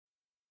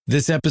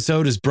This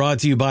episode is brought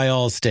to you by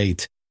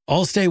Allstate.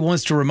 Allstate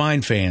wants to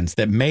remind fans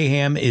that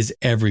mayhem is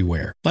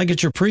everywhere, like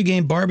at your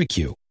pregame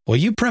barbecue. While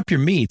you prep your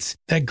meats,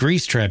 that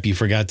grease trap you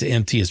forgot to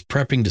empty is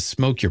prepping to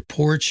smoke your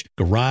porch,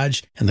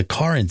 garage, and the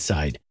car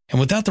inside. And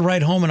without the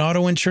right home and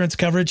auto insurance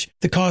coverage,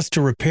 the cost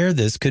to repair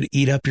this could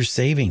eat up your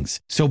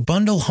savings. So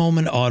bundle home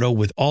and auto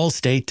with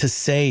Allstate to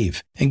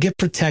save and get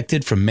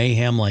protected from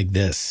mayhem like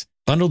this.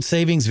 Bundled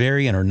savings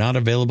vary and are not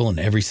available in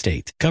every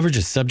state. Coverage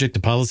is subject to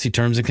policy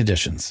terms and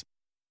conditions.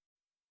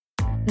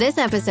 This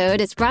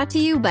episode is brought to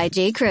you by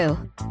J.Crew.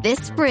 This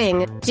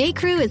spring,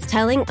 J.Crew is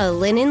telling a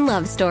linen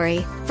love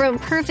story. From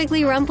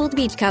perfectly rumpled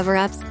beach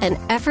cover-ups and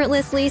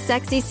effortlessly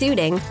sexy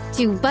suiting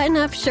to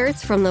button-up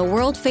shirts from the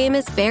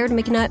world-famous Baird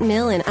McNutt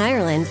Mill in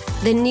Ireland,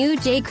 the new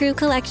J.Crew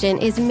collection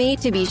is made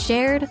to be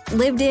shared,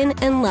 lived in,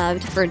 and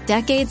loved for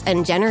decades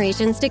and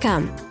generations to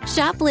come.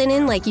 Shop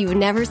linen like you've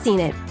never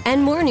seen it,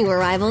 and more new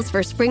arrivals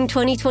for spring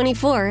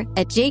 2024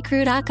 at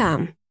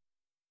jcrew.com.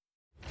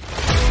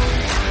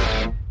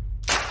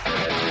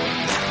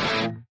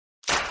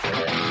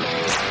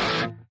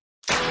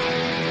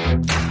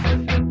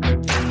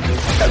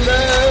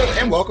 Hello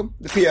and welcome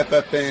to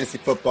PFF Fantasy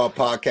Football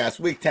Podcast,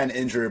 Week 10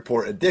 Injury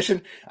Report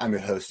Edition. I'm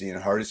your host,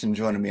 Ian Hardison,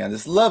 joining me on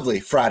this lovely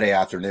Friday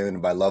afternoon.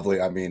 And by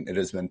lovely, I mean it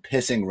has been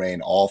pissing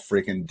rain all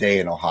freaking day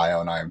in Ohio,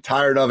 and I am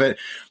tired of it.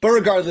 But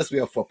regardless, we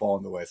have football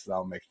in the way, so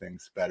that'll make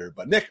things better.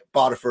 But Nick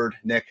Botiford,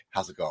 Nick,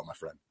 how's it going, my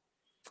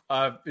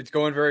friend? It's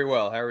going very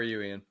well. How are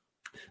you, Ian?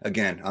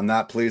 Again, I'm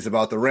not pleased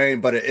about the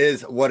rain, but it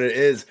is what it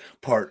is,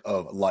 part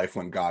of life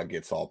when God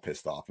gets all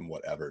pissed off and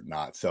whatever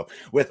not. So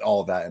with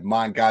all that in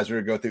mind, guys,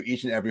 we're going to go through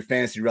each and every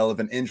fantasy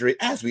relevant injury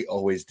as we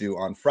always do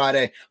on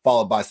Friday,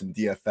 followed by some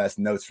DFS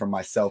notes from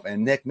myself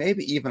and Nick,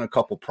 maybe even a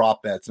couple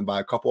prop bets. And by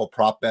a couple of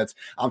prop bets,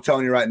 I'm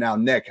telling you right now,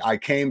 Nick, I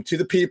came to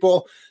the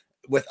people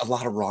with a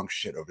lot of wrong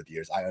shit over the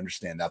years. I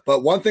understand that.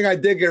 But one thing I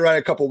did get right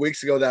a couple of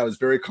weeks ago that I was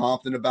very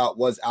confident about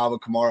was Alvin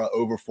Kamara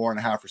over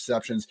 4.5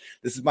 receptions.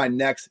 This is my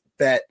next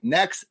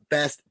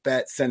best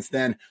bet since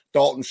then.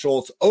 Dalton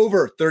Schultz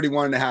over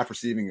 31.5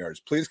 receiving yards.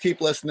 Please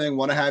keep listening.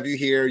 Want to have you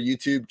here.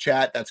 YouTube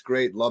chat. That's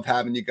great. Love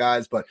having you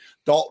guys. But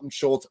Dalton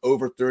Schultz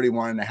over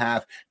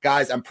 31.5.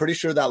 Guys, I'm pretty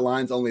sure that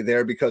line's only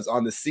there because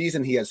on the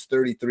season, he has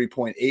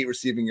 33.8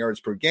 receiving yards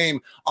per game.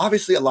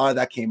 Obviously, a lot of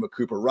that came with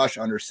Cooper Rush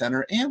under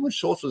center and when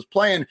Schultz was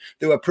playing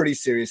through a pretty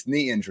serious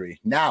knee injury.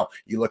 Now,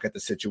 you look at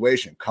the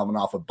situation. Coming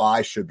off a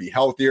bye, should be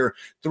healthier.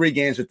 3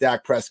 games with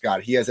Dak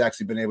Prescott. He has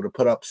actually been able to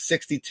put up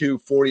 62,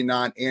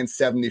 49, and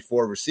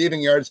 74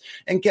 receiving yards.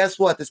 And guess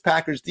what? This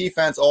Packers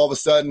defense all of a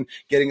sudden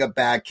getting a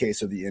bad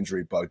case of the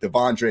injury bug.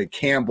 Devondre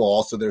Campbell,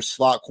 also their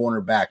slot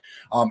cornerback.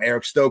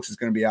 Eric Stokes is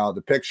going to be out of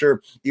the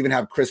picture. Even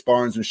have Chris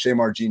Barnes and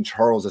Shamar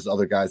Jean-Charles as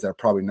other guys that are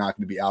probably not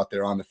going to be out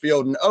there on the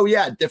field. And oh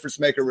yeah, difference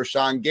maker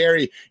Rashawn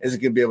Gary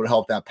isn't going to be able to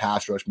help that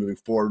pass rush moving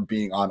forward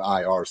being on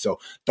IR. So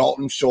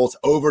Dalton Schultz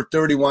over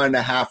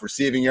 31.5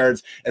 receiving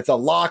yards. It's a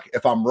lock.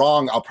 If I'm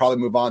wrong, I'll probably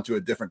move on to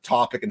a different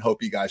topic and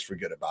hope you guys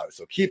forget about it.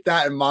 So keep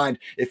that in mind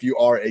if you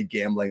are a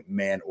gambling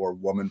man or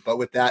woman. But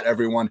with that,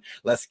 everyone,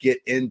 let's get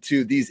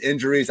into these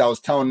injuries. I was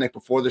telling Nick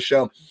before the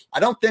show,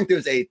 I don't think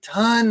there's a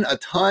ton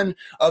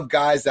of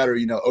guys that are,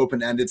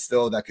 open-ended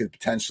still that could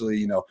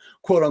potentially,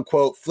 quote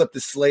unquote, flip the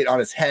slate on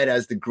its head,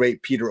 as the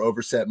great Peter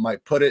Overset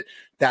might put it.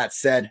 That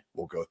said,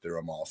 we'll go through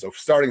them all. So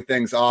starting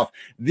things off,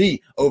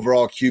 the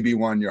overall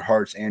QB1, your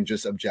hearts, and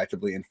just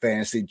objectively in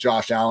fantasy,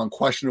 Josh Allen,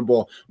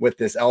 questionable with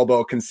this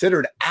elbow,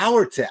 considered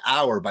hour to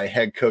hour by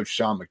head coach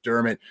Sean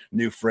McDermott.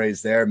 New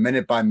phrase there,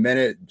 minute by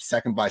minute,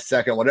 second by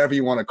second, whatever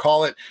you want to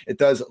call it. It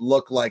does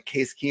look like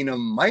Case Keenum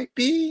might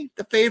be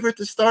the favorite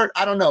to start.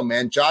 I don't know,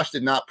 man. Josh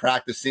did not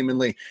practice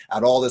seemingly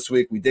at all this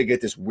week. We did get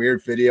this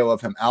weird video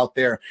of him out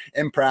there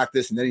in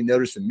practice, and then he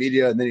noticed the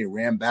media, and then he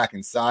ran back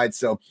inside.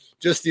 So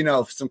just,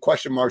 some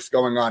question marks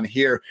going on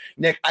here.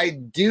 Nick, I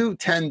do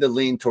tend to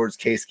lean towards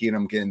Case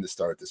Keenum getting the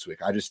start this week.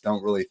 I just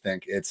don't really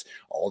think it's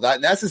all that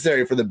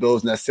necessary for the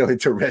Bills necessarily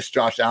to risk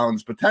Josh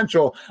Allen's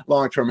potential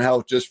long-term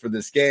health just for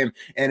this game.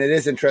 And it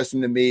is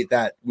interesting to me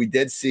that we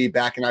did see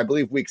back in, I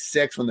believe, week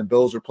 6 when the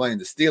Bills were playing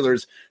the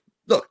Steelers.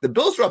 Look, the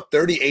Bills were up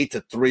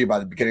 38-3 by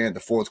the beginning of the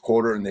fourth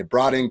quarter, and they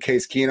brought in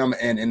Case Keenum,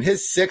 and in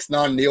his 6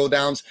 non-kneel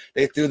downs,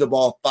 they threw the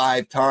ball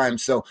 5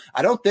 times. So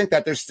I don't think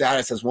that their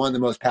status as one of the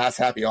most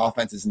pass-happy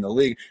offenses in the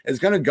league is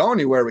going to go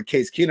anywhere with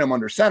Case Keenum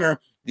under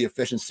center. The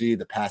efficiency,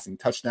 the passing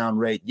touchdown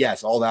rate,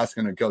 yes, all that's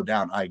going to go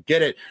down. I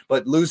get it.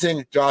 But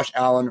losing Josh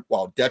Allen,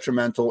 while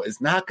detrimental,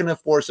 is not going to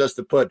force us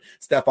to put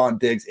Stephon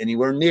Diggs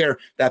anywhere near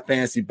that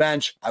fantasy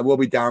bench. I will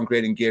be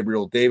downgrading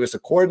Gabriel Davis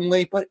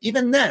accordingly. But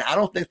even then, I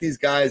don't think these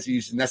guys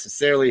you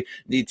necessarily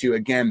need to,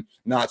 again,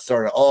 not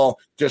start at all,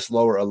 just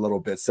lower a little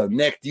bit. So,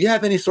 Nick, do you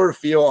have any sort of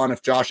feel on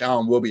if Josh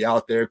Allen will be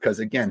out there? Because,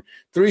 again,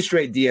 3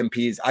 straight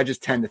DMPs, I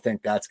just tend to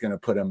think that's going to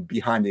put him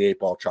behind the 8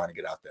 ball trying to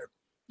get out there.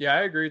 Yeah,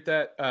 I agree with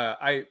that.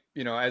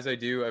 As I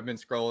do, I've been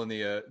scrolling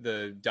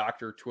the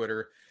doctor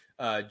Twitter.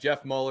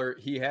 Jeff Mueller,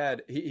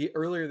 he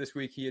earlier this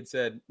week, he had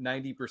said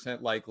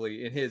 90%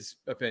 likely, in his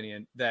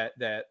opinion, that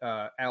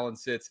Allen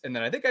sits. And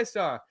then I think I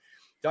saw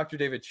Dr.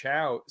 David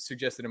Chow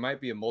suggested it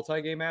might be a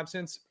multi-game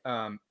absence.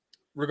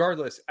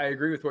 Regardless, I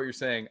agree with what you're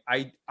saying.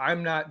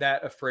 I'm not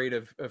that afraid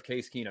of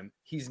Case Keenum.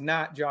 He's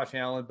not Josh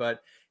Allen,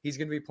 but he's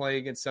going to be playing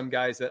against some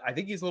guys that I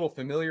think he's a little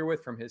familiar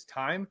with from his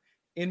time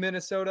in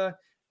Minnesota.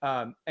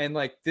 And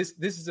like this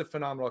is a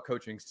phenomenal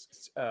coaching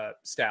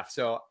staff.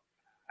 So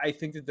I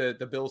think that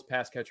the Bills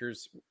pass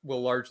catchers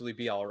will largely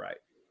be all right.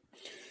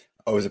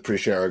 Always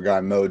appreciate our guy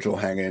Mojo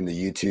hanging in the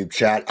YouTube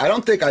chat. I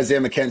don't think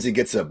Isaiah McKenzie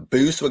gets a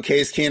boost with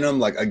Case Keenum.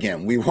 Like,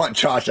 again, we want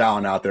Josh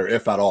Allen out there,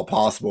 if at all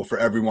possible, for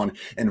everyone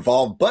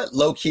involved. But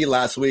low-key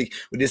last week,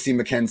 we did see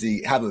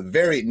McKenzie have a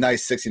very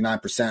nice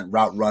 69%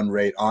 route run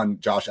rate on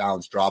Josh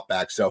Allen's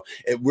dropback. So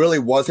it really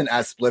wasn't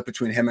as split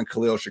between him and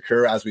Khalil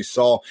Shakir as we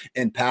saw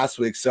in past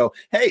weeks. So,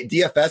 hey,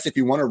 DFS, if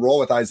you want to roll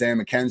with Isaiah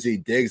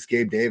McKenzie, Diggs,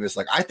 Gabe Davis,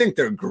 like, I think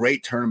they're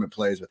great tournament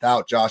plays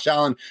without Josh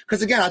Allen.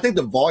 Because, again, I think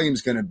the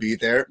volume's going to be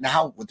there.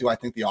 Now, do I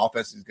think the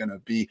offense is going to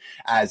be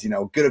as,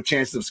 good of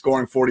chances of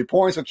scoring 40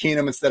 points with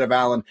Keenum instead of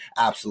Allen?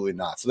 Absolutely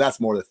not. So that's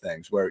more the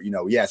things where,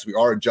 yes, we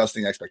are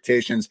adjusting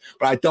expectations,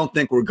 but I don't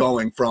think we're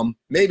going from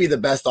maybe the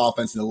best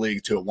offense in the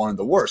league to one of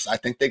the worst. I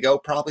think they go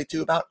probably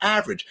to about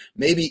average,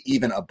 maybe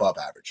even above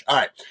average. All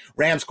right.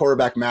 Rams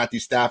quarterback Matthew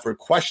Stafford,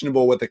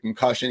 questionable with a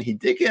concussion. He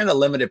did get in a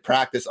limited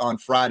practice on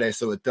Friday,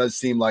 so it does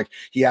seem like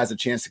he has a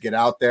chance to get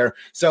out there.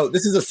 So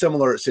this is a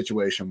similar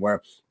situation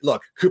where,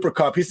 look, Cooper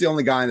Kupp, he's the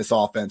only guy in this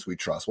offense we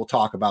trust. We'll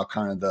talk about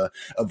kind of the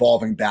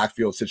evolving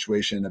backfield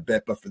situation in a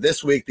bit. But for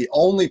this week, the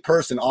only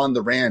person on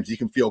the Rams you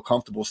can feel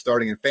comfortable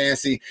starting in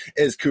fantasy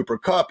is Cooper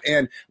Kupp.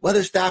 And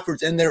whether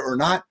Stafford's in there or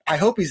not, I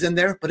hope he's in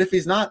there. But if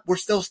he's not, we're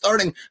still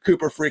starting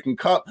Cooper freaking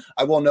Kupp.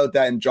 I will note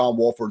that in John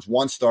Wolford's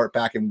one start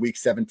back in week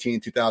 17,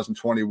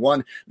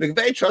 2021,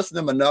 McVay trusted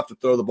him enough to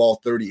throw the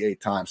ball 38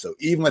 times. So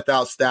even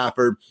without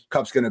Stafford,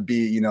 Kupp's going to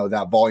be,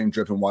 that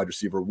volume-driven wide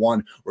receiver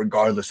one,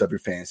 regardless of your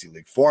fantasy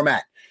league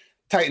format.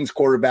 Titans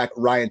quarterback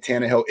Ryan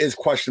Tannehill is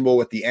questionable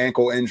with the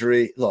ankle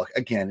injury. Look,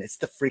 again, it's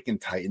the freaking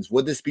Titans.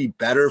 Would this be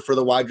better for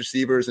the wide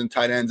receivers and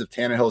tight ends if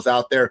Tannehill's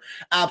out there?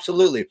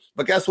 Absolutely.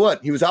 But guess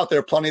what? He was out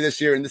there plenty this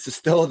year, and this is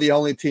still the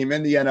only team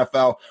in the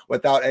NFL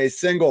without a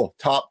single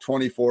top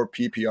 24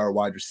 PPR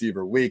wide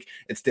receiver week.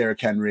 It's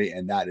Derrick Henry,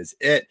 and that is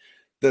it.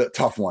 The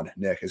tough one,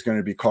 Nick, is going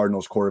to be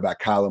Cardinals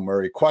quarterback Kyler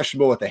Murray,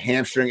 questionable with a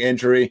hamstring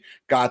injury,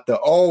 got the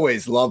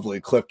always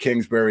lovely Cliff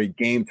Kingsbury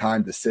game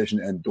time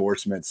decision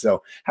endorsement.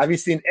 So have you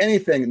seen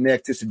anything,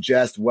 Nick, to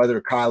suggest whether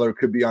Kyler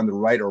could be on the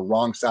right or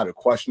wrong side of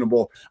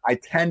questionable? I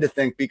tend to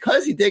think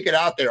because he did get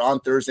out there on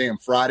Thursday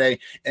and Friday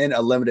in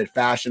a limited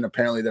fashion,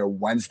 apparently their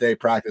Wednesday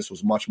practice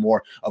was much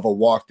more of a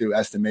walkthrough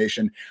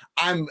estimation.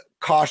 I'm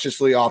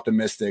cautiously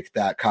optimistic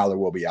that Kyler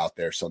will be out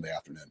there Sunday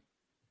afternoon.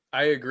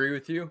 I agree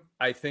with you.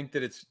 I think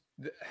that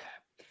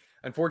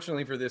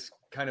unfortunately for this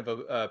kind of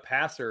a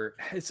passer,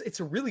 it's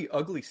a really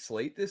ugly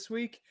slate this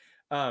week.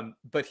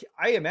 But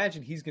I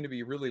imagine he's going to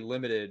be really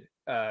limited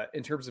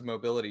in terms of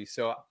mobility.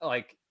 So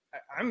like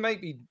I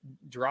might be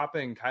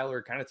dropping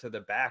Kyler kind of to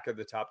the back of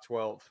the top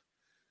 12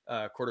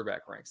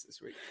 quarterback ranks this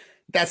week.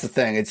 That's the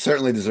thing. It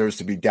certainly deserves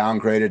to be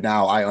downgraded.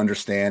 Now, I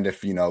understand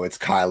if, it's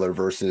Kyler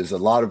versus a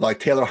lot of like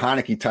Taylor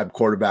Heineke type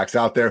quarterbacks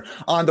out there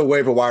on the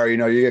waiver wire, you're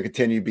going to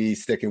continue to be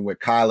sticking with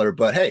Kyler.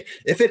 But hey,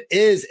 if it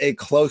is a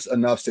close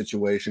enough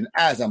situation,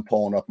 as I'm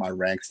pulling up my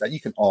ranks that you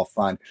can all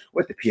find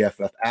with the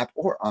PFF app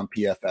or on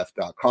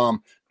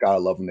PFF.com, gotta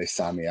love when they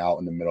sign me out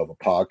in the middle of a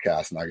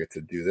podcast and I get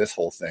to do this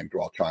whole thing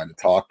while trying to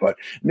talk. But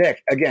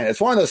Nick, again,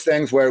 it's one of those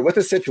things where with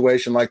a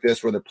situation like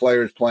this, where the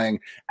player is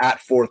playing at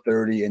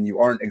 4:30 and you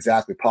aren't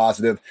exactly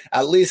positive,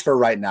 at least for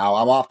right now,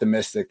 I'm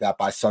optimistic that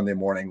by Sunday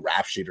morning,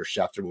 Rap Sheet or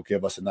Schefter will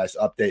give us a nice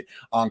update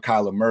on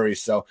Kyler Murray.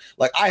 So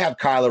like I have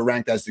Kyler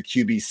ranked as the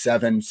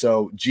QB7.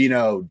 So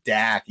Geno,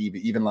 Dak,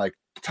 even like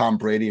Tom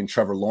Brady and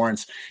Trevor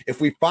Lawrence.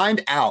 If we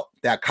find out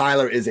that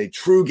Kyler is a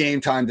true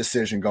game time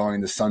decision going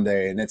into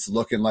Sunday and it's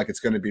looking like it's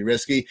going to be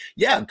risky,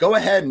 yeah, go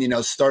ahead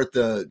and, start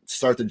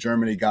the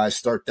Germany guys,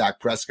 start Dak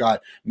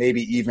Prescott,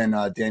 maybe even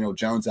Daniel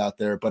Jones out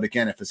there. But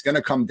again, if it's going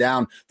to come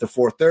down to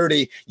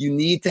 4:30, you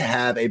need to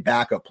have a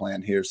backup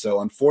plan here. So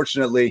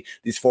unfortunately,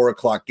 these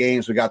 4:00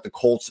 games, we got the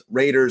Colts,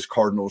 Raiders,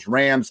 Cardinals,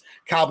 Rams,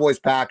 Cowboys,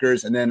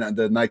 Packers, and then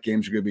the night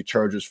games are going to be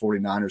Chargers,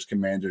 49ers,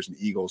 Commanders, and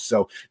Eagles.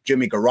 So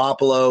Jimmy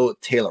Garoppolo,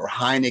 Taylor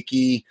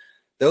Heineke,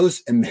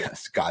 those, and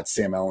God,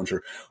 Sam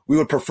Ehlinger. We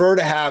would prefer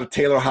to have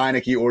Taylor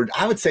Heineke, or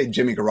I would say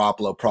Jimmy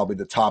Garoppolo, probably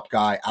the top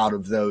guy out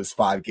of those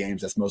 5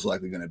 games that's most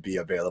likely going to be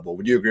available.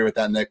 Would you agree with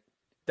that, Nick?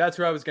 That's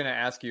what I was going to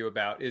ask you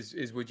about is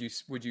would you,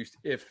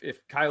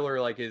 if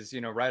Kyler like is,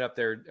 right up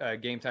there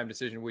game time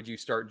decision, would you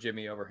start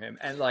Jimmy over him?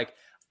 And like,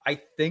 I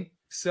think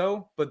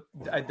so, but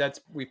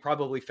we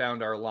probably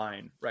found our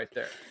line right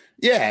there.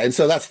 Yeah, and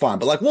so that's fine.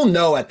 But, like, we'll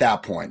know at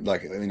that point.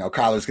 Like,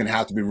 Kyler's going to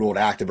have to be ruled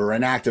active or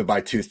inactive by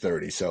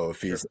 2:30. So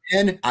if he's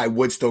in, I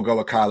would still go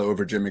with Kyler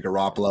over Jimmy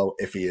Garoppolo.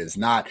 If he is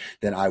not,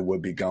 then I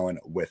would be going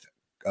with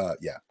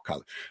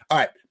Kyler. All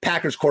right,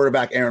 Packers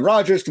quarterback Aaron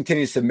Rodgers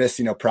continues to miss,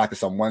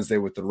 practice on Wednesday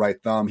with the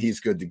right thumb. He's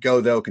good to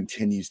go, though,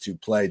 continues to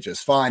play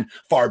just fine.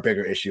 Far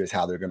bigger issue is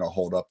how they're going to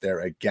hold up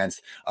there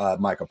against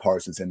Micah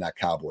Parsons in that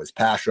Cowboys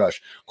pass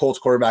rush. Colts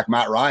quarterback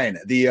Matt Ryan,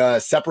 the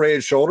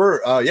separated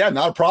shoulder,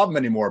 not a problem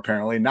anymore,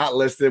 apparently. Not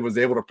listed, was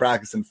able to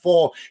practice in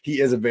full.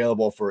 He is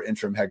available for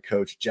interim head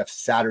coach Jeff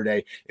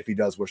Saturday if he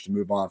does wish to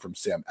move on from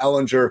Sam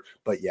Ehlinger.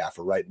 But yeah,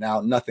 for right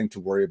now, nothing to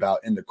worry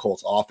about in the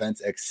Colts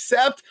offense,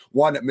 except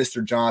one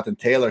Mr. Jonathan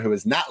Taylor, who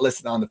is not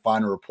listed on the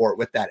final report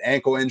with that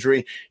ankle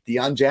injury.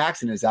 Deion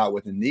Jackson is out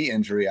with a knee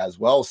injury as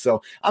well.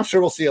 So I'm sure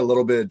we'll see a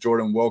little bit of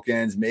Jordan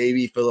Wilkins,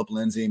 maybe Phillip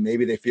Lindsay.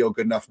 Maybe they feel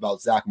good enough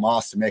about Zach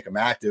Moss to make him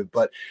active.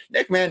 But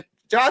Nick, man,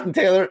 Jonathan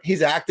Taylor,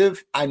 he's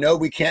active. I know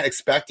we can't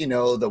expect, the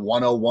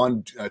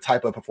 101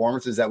 type of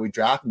performances that we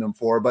drafted him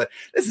for, but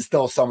this is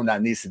still someone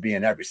that needs to be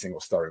in every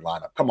single starting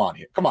lineup. Come on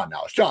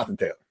now. It's Jonathan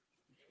Taylor.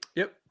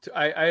 Yep,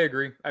 I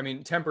agree. I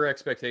mean, temper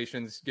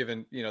expectations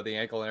given, the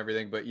ankle and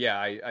everything, but yeah,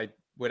 I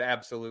would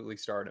absolutely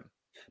start him.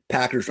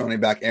 Packers running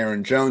back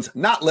Aaron Jones,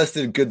 not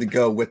listed, good to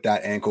go with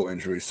that ankle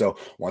injury. So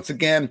once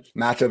again,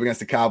 matchup against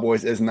the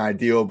Cowboys isn't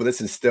ideal, but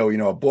this is still,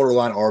 a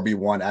borderline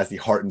RB1 as the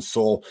heart and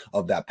soul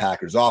of that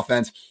Packers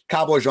offense.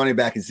 Cowboys running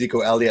back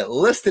Ezekiel Elliott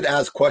listed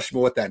as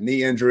questionable with that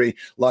knee injury.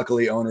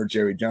 Luckily, owner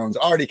Jerry Jones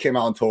already came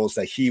out and told us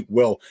that he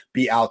will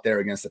be out there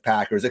against the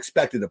Packers,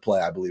 expected to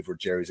play, I believe, were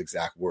Jerry's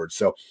exact words.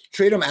 So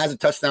treat him as a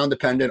touchdown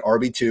dependent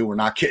RB2. We're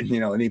not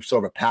getting, any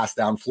sort of a pass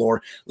down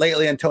floor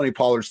lately, and Tony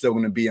Pollard's still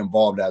going to be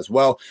involved as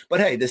well. But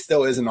hey, this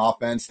still is an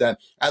offense that,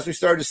 as we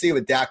started to see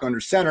with Dak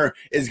under center,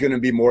 is going to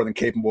be more than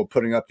capable of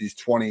putting up these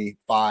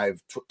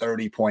 25,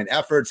 30-point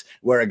efforts,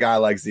 where a guy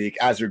like Zeke,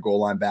 as your goal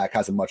line back,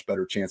 has a much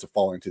better chance of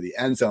falling to the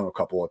end zone a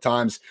couple of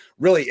times.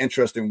 Really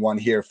interesting one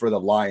here for the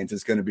Lions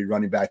is going to be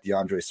running back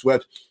DeAndre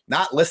Swift,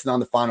 not listed on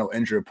the final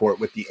injury report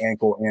with the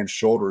ankle and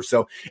shoulder.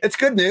 So it's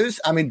good news.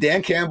 I mean,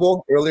 Dan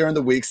Campbell earlier in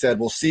the week said,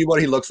 we'll see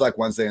what he looks like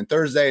Wednesday and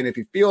Thursday. And if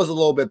he feels a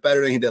little bit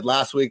better than he did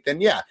last week,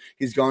 then yeah,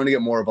 he's going to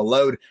get more of a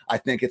load. I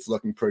think it's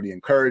looking pretty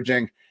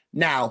encouraging.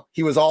 Now,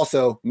 he was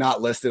also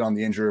not listed on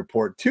the injury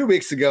report 2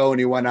 weeks ago, and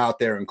he went out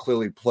there and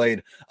clearly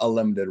played a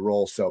limited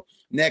role. So,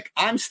 Nick,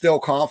 I'm still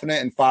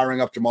confident in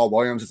firing up Jamal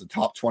Williams as a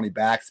top 20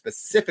 back,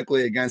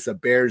 specifically against a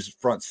Bears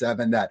front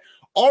seven that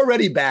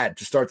already bad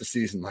to start the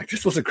season. Like,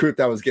 this was a group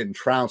that was getting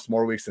trounced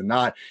more weeks than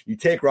not. You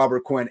take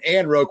Robert Quinn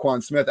and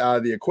Roquan Smith out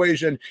of the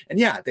equation, and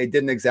yeah, they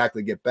didn't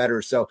exactly get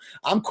better. So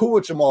I'm cool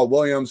with Jamal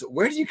Williams.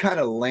 Where do you kind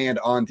of land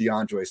on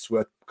DeAndre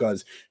Swift?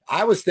 Because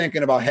I was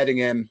thinking about heading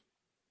in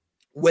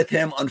with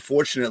him.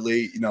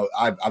 Unfortunately,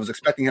 I was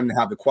expecting him to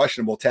have the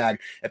questionable tag.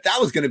 If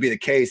that was going to be the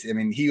case, I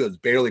mean, he was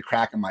barely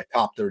cracking my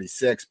top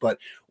 36. But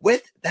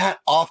with that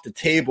off the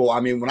table,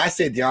 I mean, when I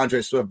say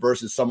DeAndre Swift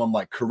versus someone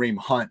like Kareem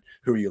Hunt,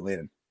 who are you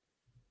leaning?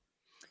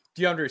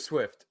 DeAndre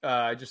Swift.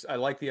 I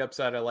like the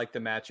upside. I like the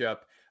matchup.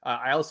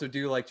 I also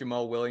do like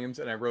Jamal Williams,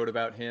 and I wrote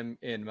about him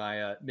in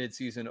my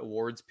midseason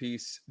awards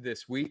piece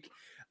this week.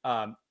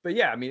 But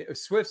yeah, I mean,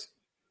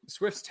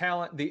 Swift's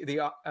talent,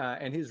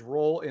 and his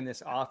role in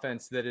this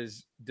offense that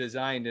is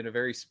designed in a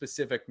very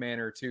specific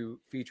manner to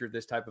feature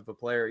this type of a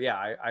player.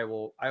 Yeah, I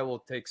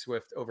will take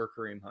Swift over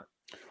Kareem Hunt.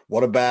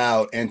 What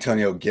about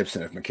Antonio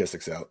Gibson if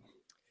McKissick's out?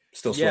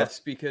 Still Swift? Yes,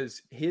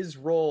 because his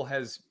role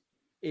has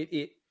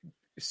it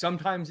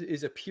sometimes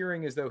is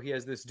appearing as though he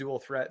has this dual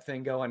threat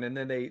thing going, and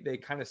then they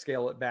kind of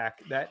scale it back.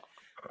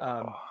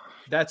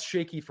 That's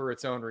shaky for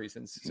its own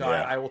reasons. So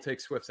yeah. I will take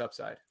Swift's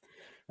upside.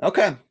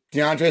 Okay,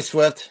 DeAndre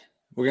Swift.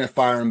 We're going to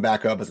fire him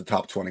back up as a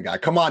top 20 guy.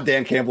 Come on,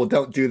 Dan Campbell.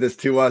 Don't do this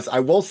to us.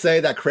 I will say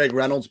that Craig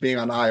Reynolds being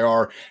on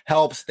IR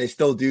helps. They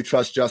still do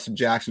trust Justin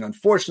Jackson,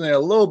 unfortunately, a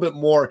little bit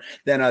more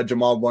than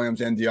Jamal Williams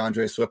and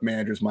DeAndre Swift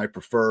managers might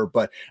prefer.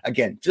 But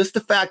again, just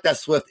the fact that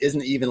Swift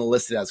isn't even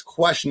listed as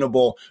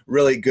questionable,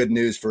 really good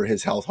news for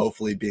his health,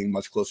 hopefully being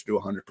much closer to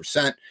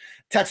 100%.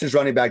 Texas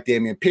running back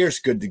Dameon Pierce,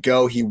 good to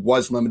go. He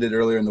was limited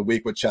earlier in the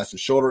week with chest and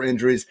shoulder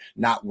injuries.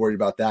 Not worried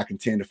about that.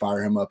 Continue to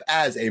fire him up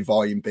as a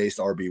volume-based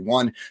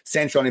RB1.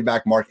 Saints running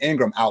back Mark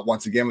Ingram out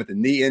once again with a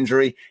knee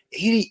injury.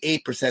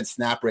 88%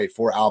 snap rate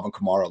for Alvin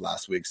Kamara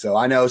last week. So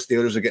I know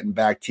Steelers are getting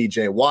back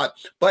TJ Watt,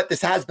 but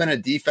this has been a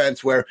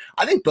defense where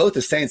I think both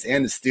the Saints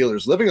and the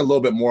Steelers living a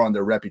little bit more on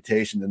their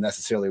reputation than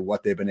necessarily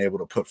what they've been able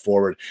to put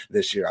forward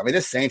this year. I mean,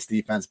 this Saints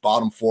defense,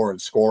 bottom 4 in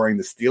scoring.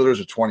 The Steelers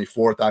are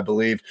 24th, I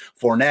believe.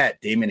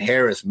 Fournette, Damon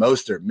Harris,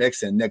 Mostert,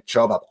 Mixon, Nick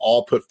Chubb have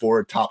all put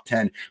forward top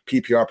 10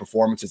 PPR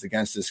performances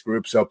against this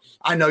group. So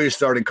I know you're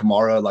starting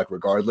Kamara like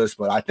regardless,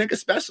 but I think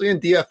especially in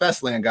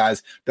DFS land,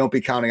 guys, don't be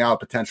counting out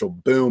a potential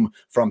boom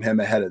from him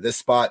ahead of this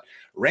spot.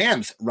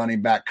 Rams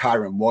running back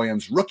Kyren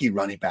Williams, rookie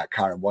running back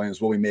Kyren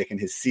Williams, will be making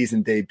his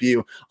season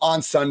debut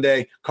on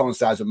Sunday,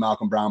 coincides with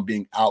Malcolm Brown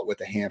being out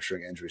with a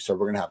hamstring injury. So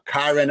we're going to have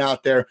Kyren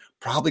out there,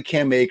 probably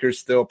Cam Akers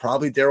still,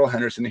 probably Darrell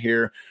Henderson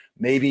here.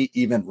 maybe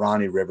even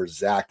Ronnie Rivers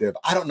is active.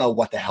 I don't know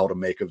what the hell to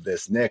make of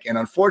this, Nick. And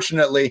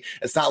unfortunately,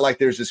 it's not like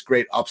there's this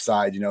great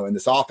upside, in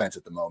this offense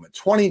at the moment.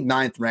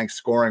 29th ranked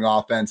scoring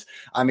offense.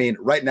 I mean,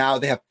 right now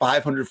they have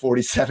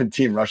 547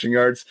 team rushing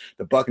yards.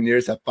 The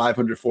Buccaneers have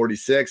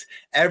 546.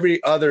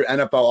 Every other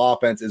NFL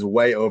offense is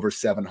way over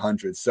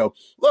 700. So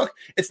look,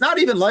 it's not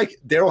even like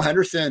Darrell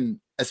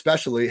Henderson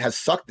especially has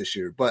sucked this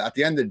year. But at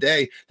the end of the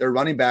day, their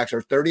running backs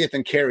are 30th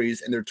in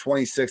carries and they're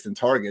 26th in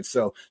targets.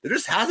 So there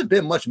just hasn't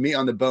been much meat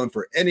on the bone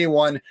for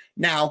anyone.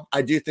 Now,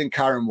 I do think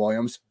Kyren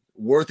Williams,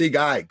 worthy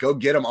guy, go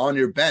get him on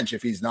your bench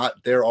if he's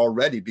not there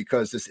already,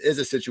 because this is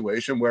a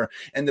situation where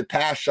in the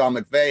past, Sean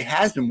McVay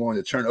has been willing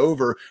to turn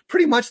over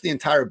pretty much the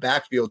entire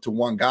backfield to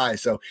one guy.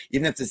 So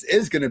even if this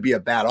is going to be a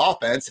bad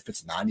offense, if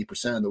it's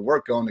 90% of the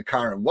work going to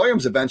Kyren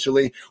Williams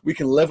eventually, we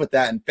can live with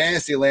that in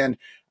fantasy land.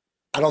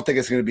 I don't think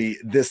it's going to be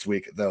this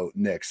week, though,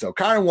 Nick. So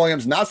Kyren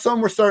Williams, not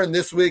someone we're starting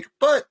this week,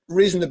 but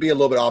reason to be a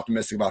little bit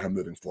optimistic about him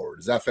moving forward.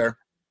 Is that fair?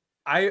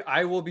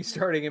 I will be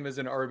starting him as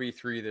an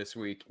RB3 this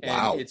week. And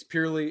wow. It's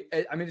purely,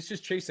 it's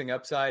just chasing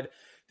upside.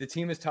 The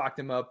team has talked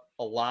him up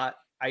a lot.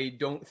 I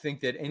don't think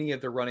that any of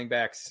the running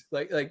backs,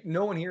 like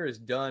no one here has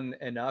done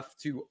enough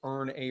to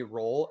earn a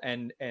role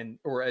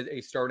or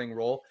a starting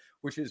role,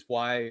 which is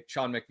why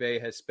Sean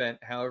McVay has spent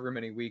however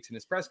many weeks in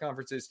his press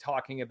conferences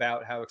talking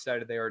about how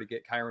excited they are to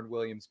get Kyren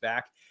Williams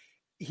back.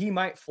 He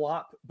might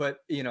flop, but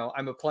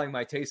I'm applying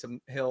my Taysom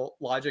Hill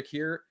logic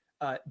here.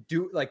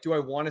 Do I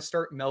want to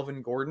start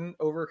Melvin Gordon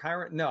over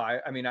Kyren? No,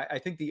 I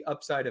think the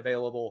upside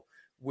available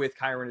with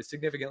Kyren is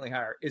significantly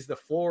higher. Is the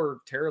floor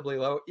terribly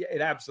low? Yeah, it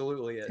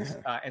absolutely is.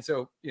 And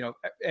so,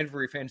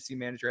 every fantasy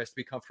manager has to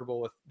be comfortable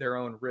with their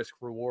own risk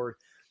reward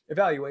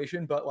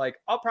evaluation, but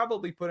I'll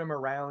probably put him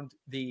around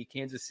the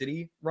Kansas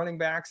City running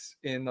backs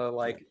in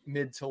the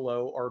mid to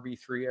low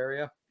RB3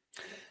 area.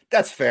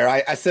 That's fair.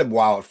 I said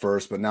wow at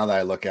first, but now that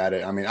I look at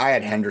it, I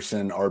had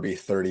Henderson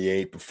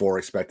RB38 before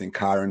expecting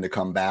Kyren to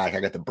come back. I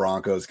got the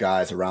Broncos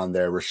guys around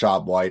there.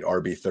 Rachaad White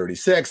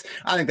RB36.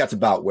 I think that's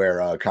about where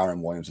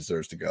Kyren Williams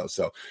deserves to go.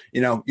 So,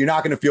 you're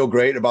not going to feel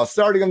great about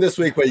starting him this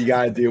week, but you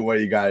got to do what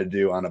you got to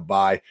do on a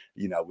bye.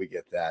 We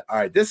get that. All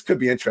right, this could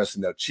be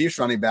interesting, though. Chiefs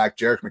running back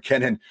Jerick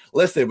McKinnon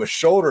listed with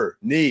shoulder,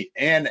 knee,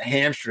 and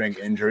hamstring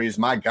injuries.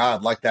 My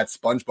God, like that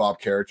SpongeBob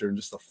character and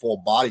just a full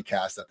body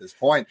cast at this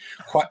point.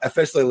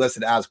 Officially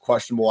listed as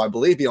questionable. I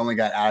believe he only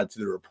got added to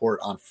the report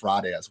on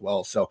Friday as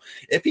well. So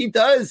if he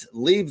does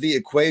leave the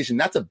equation,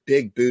 that's a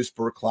big boost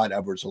for Clyde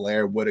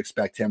Edwards-Helaire. Would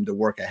expect him to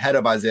work ahead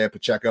of Isaiah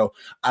Pacheco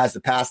as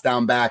the pass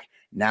down back.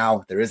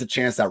 Now, there is a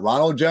chance that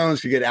Ronald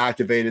Jones could get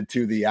activated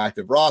to the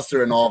active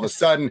roster, and all of a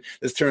sudden,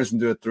 this turns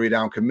into a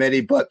 3-down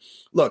committee. But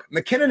look,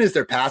 McKinnon is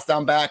their pass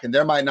down back, and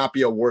there might not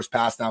be a worse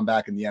pass down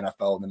back in the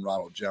NFL than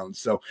Ronald Jones.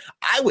 So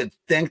I would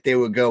think they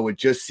would go with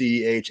just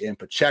CEH and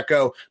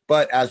Pacheco.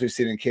 But as we've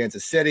seen in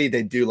Kansas City,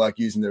 they do like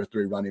using their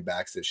 3 running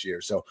backs this year.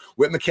 So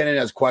with McKinnon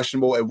as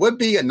questionable, it would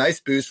be a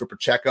nice boost for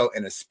Pacheco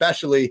and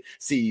especially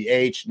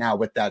CEH. Now,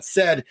 with that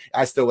said,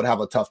 I still would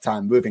have a tough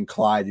time moving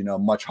Clyde,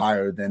 much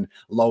higher than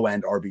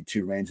low-end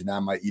RB2 range, and that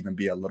might even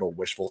be a little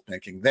wishful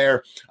thinking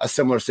there. A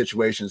similar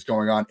situation is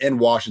going on in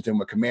Washington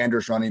with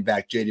Commanders running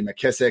back J.D.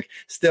 McKissic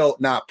still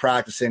not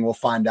practicing. We'll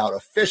find out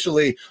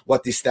officially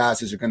what these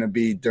statuses are going to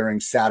be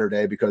during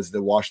Saturday because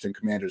the Washington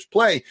Commanders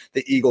play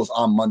the Eagles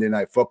on Monday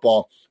Night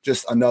Football.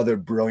 Just another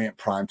brilliant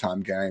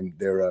primetime game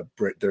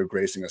they're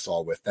gracing us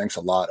all with. Thanks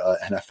a lot,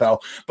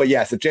 NFL. But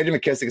yes, if J.D.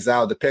 McKissic is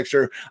out of the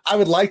picture, I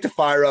would like to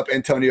fire up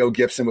Antonio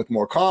Gibson with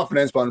more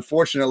confidence, but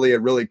unfortunately,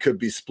 it really could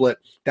be split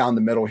down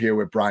the middle here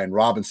with Brian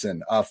Robinson.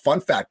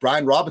 Fun fact,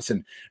 Brian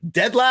Robinson,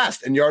 dead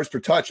last in yards per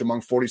touch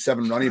among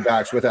 47 running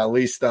backs with at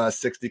least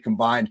 60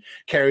 combined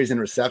carries and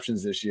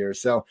receptions this year.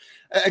 So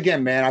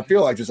again, man, I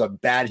feel like just a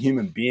bad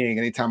human being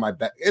anytime I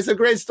bet. It's a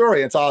great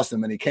story. It's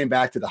awesome. And he came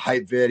back to the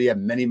hype vid. He had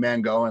many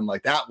men going.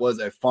 That was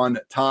a fun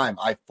time.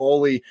 I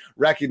fully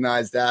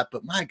recognize that.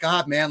 But my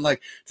God, man,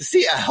 to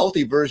see a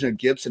healthy version of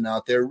Gibson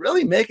out there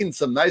really making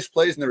some nice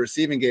plays in the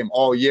receiving game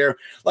all year,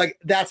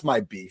 that's my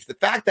beef. The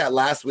fact that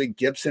last week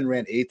Gibson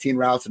ran 18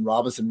 routes and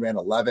Robinson ran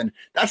 11,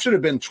 that should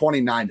have been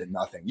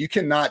 29-0. You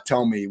cannot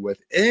tell me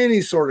with any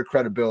sort of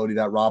credibility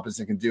that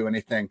Robinson can do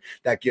anything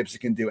that Gibson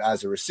can do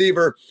as a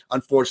receiver.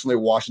 Unfortunately,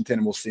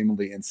 Washington will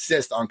seemingly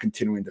insist on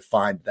continuing to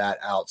find that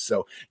out.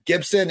 So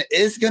Gibson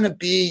is going to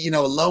be,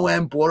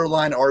 low-end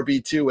borderline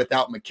RB2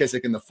 without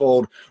McKissic in the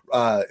fold,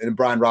 and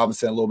Brian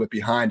Robinson a little bit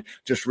behind.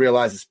 Just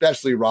realize,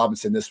 especially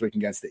Robinson this week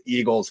against the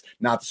Eagles,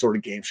 not the sort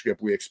of game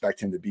script we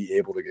expect him to be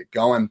able to get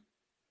going.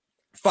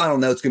 Final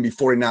note is going to be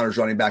 49ers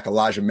running back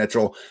Elijah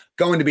Mitchell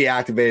going to be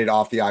activated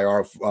off the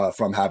IR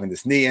from having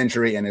this knee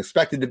injury and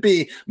expected to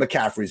be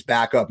McCaffrey's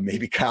backup.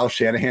 Maybe Kyle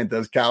Shanahan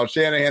does Kyle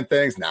Shanahan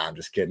things. Nah, I'm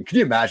just kidding. Can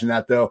you imagine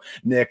that, though?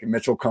 Nick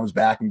Mitchell comes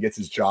back and gets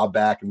his job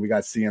back, and we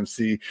got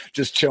CMC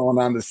just chilling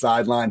on the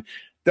sideline.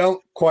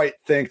 Don't quite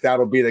think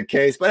that'll be the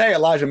case. But hey,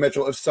 Elijah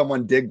Mitchell, if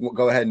someone did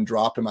go ahead and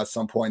drop him at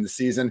some point in the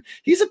season,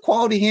 he's a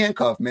quality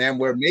handcuff, man,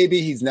 where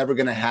maybe he's never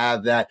going to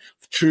have that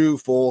true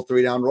full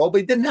 3-down role,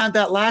 but he didn't have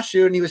that last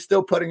year, and he was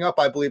still putting up,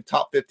 I believe,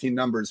 top 15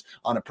 numbers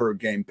on a per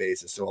game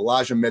basis. So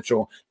Elijah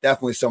Mitchell,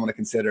 definitely someone to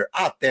consider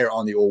out there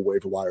on the old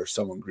waiver wire if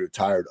someone grew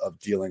tired of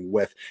dealing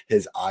with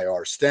his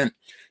IR stint.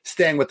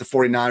 Staying with the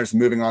 49ers,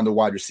 moving on to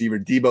wide receiver,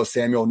 Deebo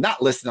Samuel,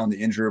 not listed on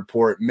the injury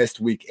report,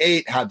 missed week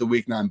 8, had the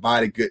week 9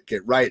 bye to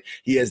get right.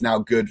 He is now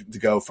good to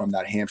go from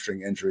that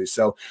hamstring injury.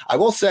 So I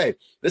will say,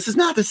 this is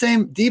not the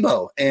same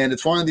Deebo, and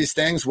it's one of these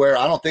things where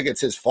I don't think it's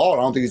his fault.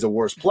 I don't think he's a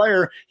worse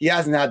player. He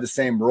hasn't had the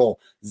same role.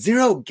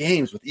 0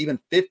 games with even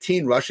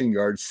 15 rushing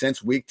yards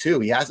since week 2.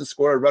 He hasn't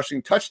scored a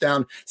rushing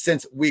touchdown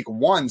since week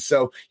 1.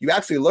 So you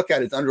actually look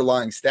at his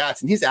underlying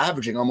stats, and he's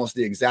averaging almost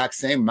the exact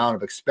same amount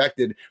of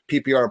expected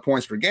PPR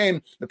points per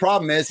game. The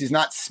problem is he's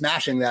not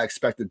smashing that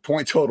expected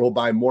point total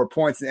by more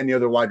points than any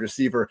other wide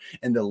receiver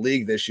in the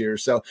league this year.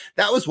 So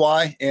that was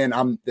why, and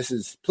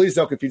please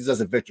don't confuse this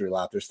as a victory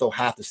lap. There's still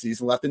half the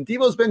season left, and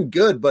Deebo's been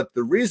good, but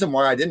the reason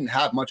why I didn't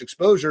have much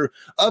exposure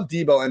of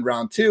Deebo in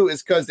round 2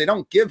 is because they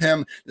don't give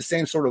him the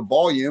same sort of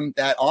volume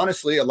that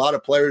honestly a lot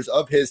of players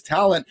of his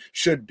talent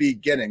should be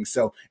getting.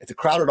 So it's a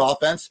crowded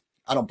offense.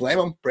 I don't blame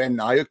him. Brandon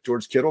Ayuk,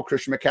 George Kittle,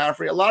 Christian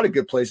McCaffrey, a lot of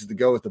good places to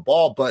go with the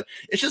ball, but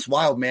it's just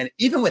wild, man.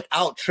 Even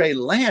without Trey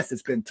Lance,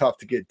 it's been tough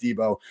to get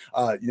Deebo,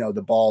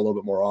 the ball a little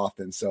bit more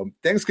often. So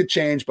things could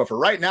change, but for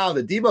right now,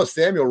 the Deebo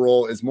Samuel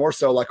role is more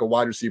so like a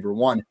wide receiver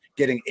 1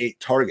 getting 8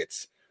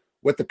 targets.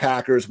 With the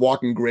Packers,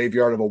 walking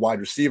graveyard of a wide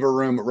receiver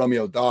room,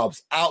 Romeo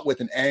Doubs out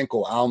with an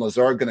ankle. Allen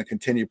Lazard going to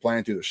continue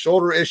playing through the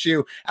shoulder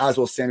issue, as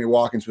will Sammy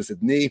Watkins with his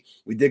knee.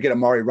 We did get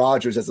Amari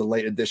Rodgers as a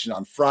late addition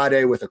on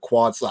Friday with a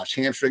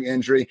quad/hamstring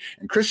injury.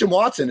 And Christian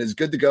Watson is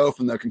good to go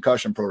from the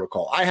concussion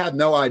protocol. I have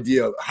no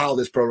idea how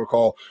this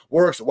protocol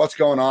works, what's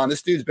going on.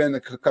 This dude's been in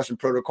the concussion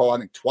protocol, I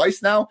think,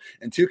 twice now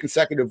in 2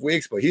 consecutive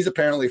weeks, but he's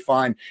apparently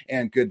fine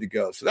and good to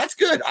go. So that's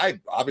good. I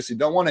obviously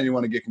don't want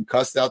anyone to get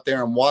concussed out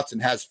there, and Watson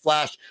has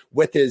flashed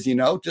with his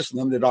just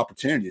limited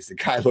opportunities. The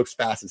guy looks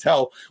fast as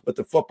hell with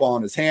the football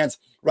in his hands.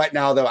 Right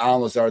now, though,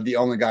 Allen Lazard, the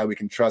only guy we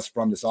can trust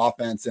from this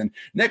offense. And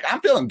Nick, I'm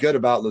feeling good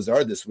about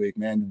Lazard this week,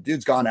 man. The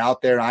dude's gone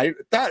out there, and I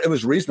thought it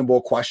was reasonable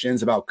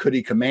questions about could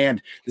he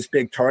command this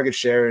big target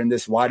share in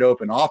this wide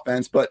open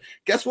offense. But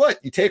guess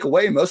what? You take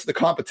away most of the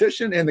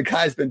competition, and the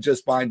guy's been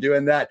just fine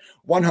doing that.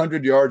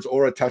 100 yards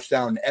or a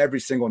touchdown in every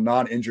single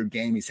non-injured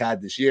game he's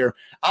had this year.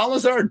 Allen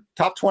Lazard,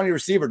 top 20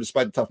 receiver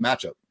despite the tough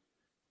matchup.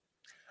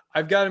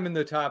 I've got him in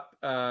the top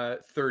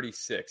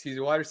 36. He's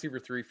a wide receiver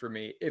 3 for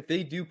me. If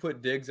they do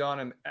put Diggs on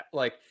him,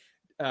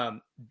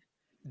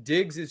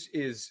 Diggs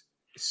is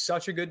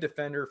such a good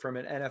defender from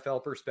an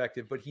NFL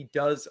perspective, but he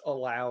does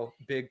allow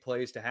big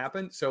plays to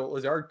happen. So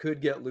Lazard could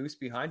get loose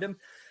behind him.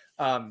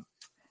 I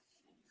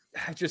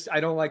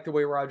don't like the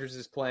way Rodgers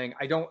is playing.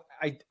 I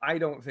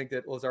don't think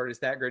that Lazard is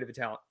that great of a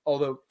talent,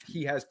 although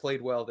he has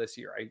played well this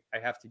year. I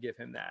have to give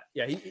him that.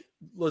 Yeah,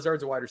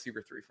 Lazard's a wide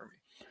receiver 3 for me.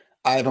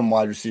 I have him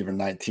wide receiver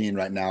 19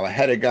 right now,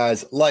 ahead of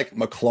guys like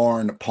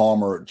McLaurin,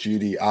 Palmer,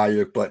 Judy,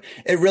 Ayuk, but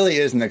it really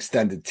is an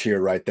extended tier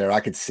right there.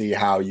 I could see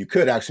how you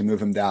could actually move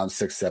him down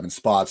 6-7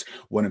 spots.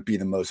 Wouldn't be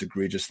the most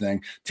egregious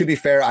thing. To be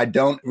fair, I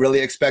don't really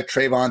expect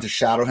Trayvon to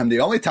shadow him.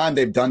 The only time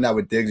they've done that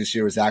with Diggs this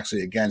year was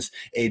actually against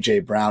A.J.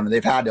 Brown, and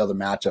they've had other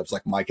matchups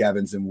like Mike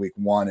Evans in week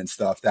 1 and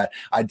stuff that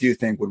I do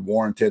think would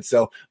warrant it.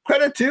 So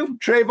credit to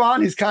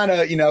Trayvon. He's kind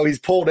of, he's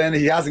pulled in.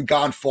 He hasn't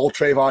gone full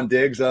Trayvon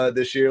Diggs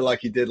this year like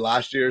he did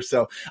last year.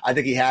 So I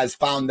think he has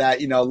found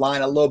that,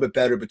 line a little bit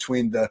better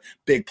between the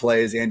big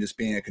plays and just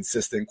being a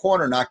consistent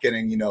corner, not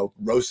getting,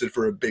 roasted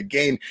for a big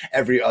gain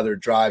every other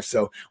drive.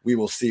 So we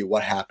will see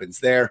what happens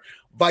there.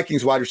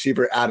 Vikings wide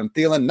receiver Adam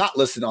Thielen, not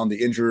listed on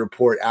the injury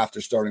report after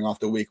starting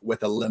off the week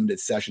with a limited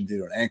session due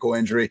to an ankle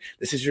injury.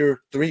 This is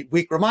your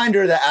 3-week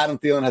reminder that Adam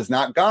Thielen has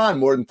not gone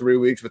more than 3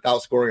 weeks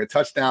without scoring a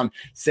touchdown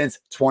since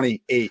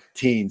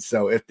 2018.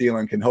 So if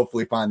Thielen can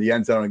hopefully find the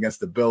end zone against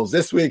the Bills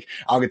this week,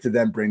 I'll get to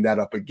then bring that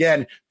up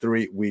again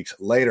 3 weeks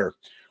later.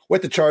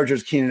 With the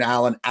Chargers, Keenan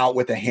Allen out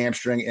with a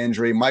hamstring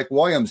injury. Mike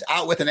Williams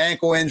out with an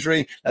ankle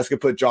injury. That's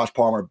going to put Josh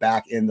Palmer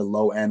back in the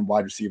low-end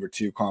wide receiver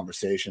 2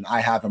 conversation.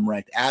 I have him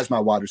ranked as my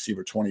wide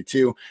receiver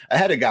 22,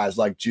 ahead of guys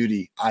like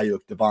Judy,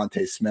 Ayuk,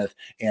 Devontae Smith,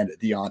 and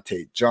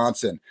Deontay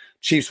Johnson.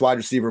 Chiefs wide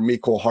receiver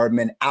Mecole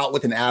Hardman out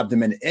with an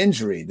abdomen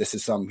injury. This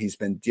is something he's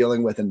been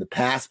dealing with in the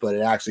past, but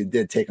it actually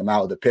did take him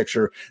out of the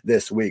picture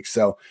this week.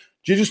 So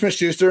Juju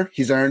Smith-Schuster,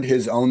 he's earned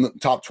his own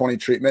top 20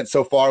 treatment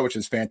so far, which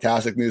is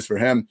fantastic news for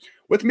him.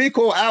 With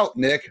Mecole out,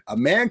 Nick, a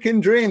man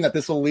can dream that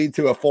this will lead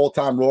to a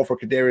full-time role for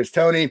Kadarius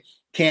Toney.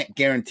 Can't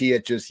guarantee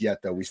it just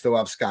yet, though. We still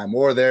have Sky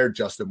Moore there,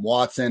 Justin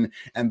Watson.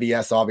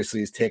 MBS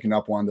obviously is taking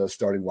up one of those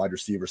starting wide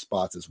receiver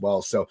spots as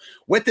well. So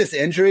with this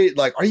injury,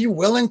 are you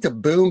willing to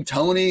boom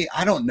Toney?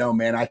 I don't know,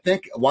 man. I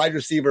think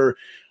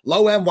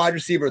low-end wide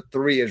receiver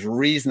 3 is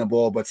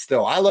reasonable, but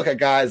still, I look at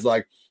guys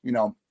like,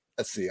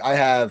 let's see. I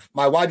have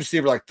my wide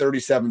receiver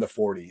 37 to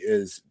 40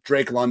 is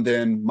Drake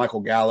London, Michael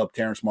Gallup,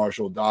 Terrence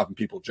Marshall, Donovan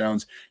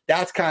Peoples-Jones.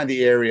 That's kind of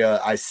the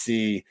area I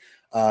see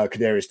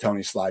Kadarius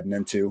Toney sliding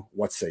into.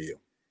 What say you?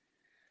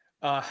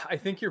 I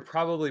think you're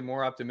probably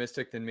more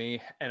optimistic than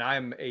me, and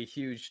I'm a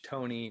huge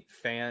Toney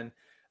fan.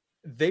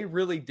 They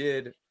really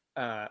did.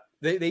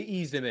 They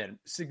eased him in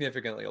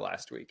significantly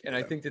last week, and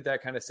I think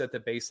that kind of set the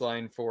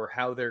baseline for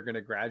how they're going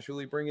to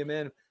gradually bring him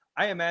in.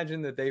 I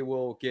imagine that they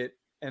will get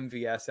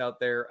MVS out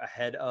there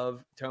ahead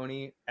of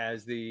Toney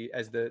as the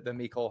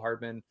Mecole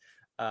Hardman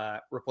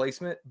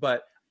replacement.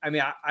 But I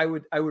mean, I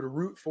would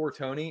root for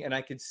Toney, and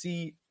I could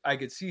see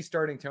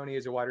starting Toney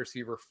as a wide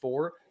receiver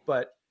 4.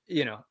 But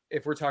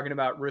if we're talking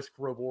about risk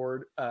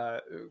reward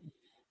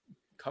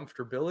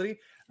comfortability,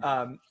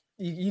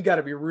 you got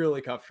to be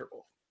really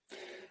comfortable.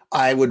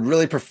 I would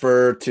really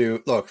prefer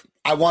to look.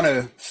 I want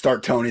to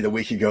start Toney the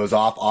week he goes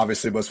off,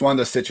 obviously, but it's one of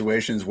those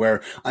situations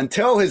where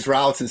until his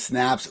routes and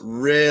snaps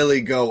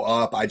really go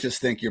up, I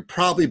just think you're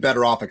probably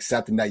better off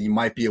accepting that you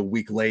might be a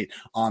week late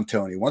on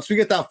Toney. Once we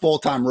get that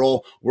full-time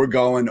role, we're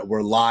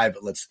live.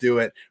 Let's do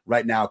it.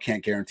 Right now,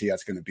 can't guarantee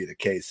that's going to be the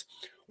case.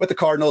 With the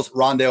Cardinals,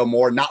 Rondale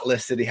Moore, not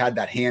listed. He had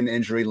that hand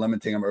injury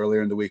limiting him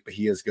earlier in the week, but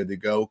he is good to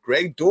go.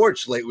 Greg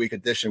Dortch, late week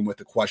addition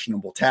with a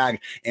questionable tag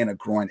and a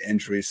groin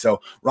injury.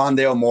 So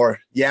Rondale Moore,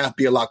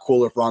 be a lot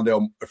cooler if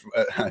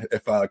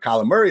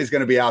Kyler Murray is going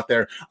to be out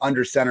there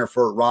under center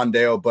for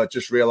Rondale, but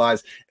just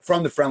realize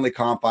from the friendly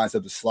confines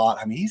of the slot,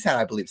 I mean, he's had,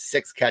 I believe,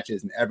 6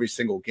 catches in every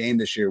single game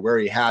this year where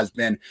he has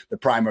been the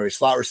primary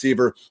slot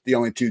receiver. The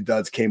only 2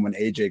 duds came when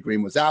AJ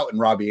Green was out and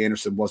Robbie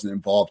Anderson wasn't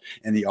involved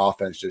in the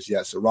offense just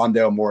yet. So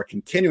Rondale Moore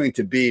continuing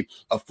to be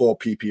a full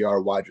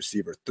PPR wide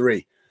receiver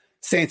 3.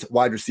 Saints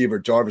wide receiver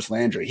Jarvis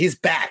Landry. He's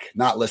back,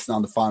 not listed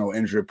on the final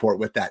injury report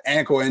with that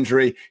ankle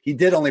injury. He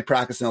did only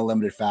practice in a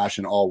limited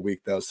fashion all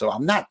week, though. So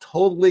I'm not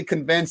totally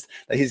convinced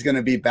that he's going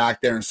to be back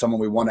there and someone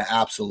we want to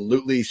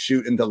absolutely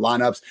shoot into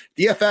lineups.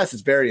 DFS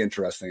is very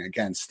interesting.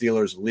 Again,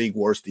 Steelers league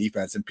worst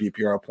defense in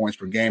PPR points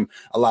per game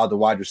allowed to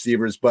wide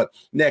receivers. But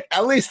Nick,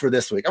 at least for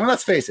this week, I mean,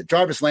 let's face it,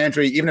 Jarvis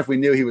Landry, even if we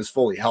knew he was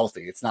fully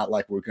healthy, it's not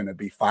like we're going to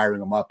be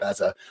firing him up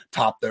as a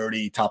top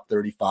 30, top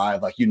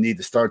 35. Like, you need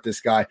to start this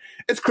guy.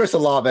 It's Chris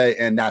Olave,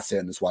 and that's it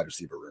in this wide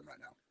receiver room right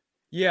now.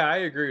 Yeah, I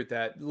agree with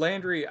that.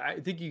 Landry, I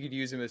think you could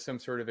use him as some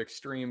sort of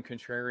extreme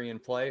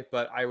contrarian play,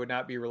 but I would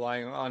not be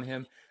relying on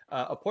him.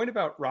 A point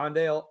about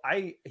Rondale,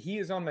 he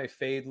is on my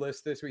fade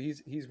list this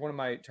week. He's one of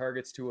my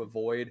targets to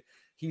avoid.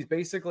 He's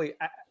basically,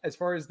 as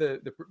far as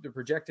the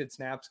projected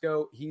snaps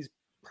go, he's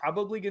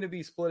probably going to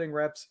be splitting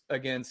reps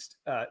against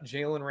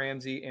Jalen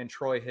Ramsey and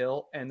Troy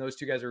Hill, and those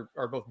 2 guys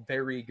are both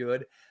very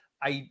good.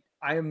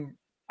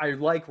 I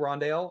like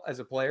Rondale as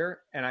a player,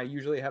 and I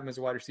usually have him as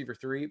a wide receiver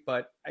 3,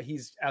 but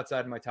he's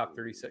outside of my top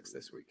 36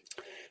 this week.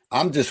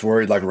 I'm just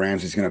worried like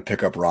Ramsey's going to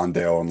pick up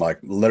Rondale and like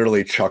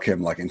literally chuck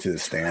him like into the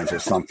stands or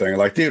something.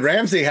 Like, dude,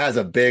 Ramsey has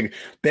a big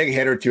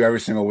hit or 2 every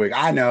single week.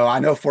 I know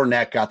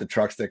Fournette got the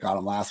truck stick on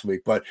him last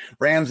week, but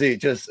Ramsey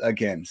just,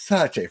 again,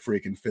 such a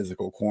freaking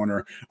physical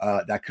corner.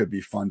 That could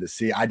be fun to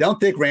see. I don't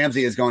think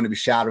Ramsey is going to be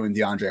shadowing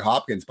DeAndre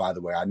Hopkins, by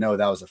the way. I know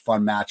that was a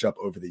fun matchup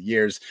over the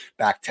years,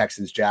 back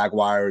Texans,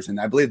 Jaguars, and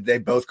I believe they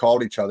both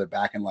called each other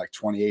back in like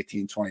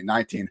 2018,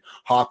 2019.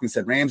 Hopkins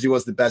said Ramsey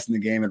was the best in the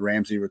game, and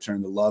Ramsey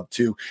returned the love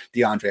to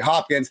DeAndre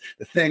Hopkins.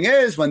 The thing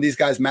is, when these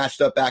guys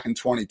matched up back in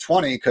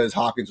 2020, because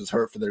Hopkins was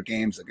hurt for their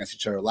games against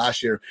each other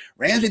last year,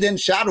 Ramsey didn't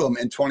shadow him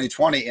in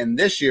 2020. And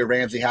this year,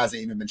 Ramsey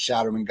hasn't even been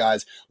shadowing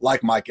guys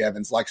like Mike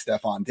Evans, like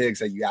Stephon Diggs,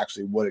 that you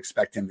actually would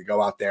expect him to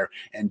go out there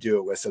and do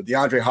it with. So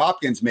DeAndre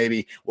Hopkins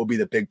maybe will be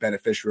the big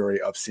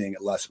beneficiary of seeing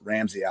less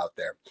Ramsey out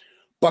there.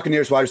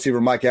 Buccaneers wide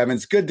receiver Mike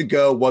Evans, good to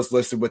go, was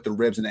listed with the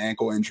ribs and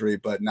ankle injury,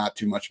 but not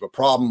too much of a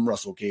problem.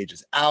 Russell Gage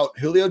is out.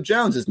 Julio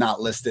Jones is not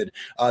listed.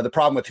 The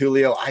problem with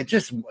Julio,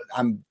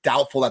 I'm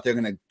doubtful that they're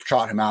going to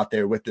trot him out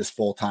there with this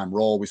full-time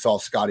role. We saw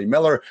Scotty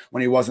Miller,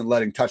 when he wasn't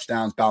letting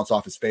touchdowns bounce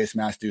off his face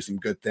mask, do some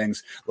good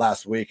things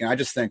last week. And I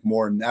just think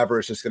more than ever,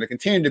 it's just going to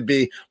continue to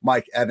be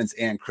Mike Evans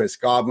and Chris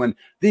Godwin,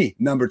 the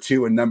number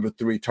 2 and number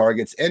 3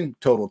 targets in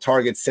total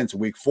targets since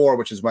week 4,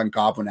 which is when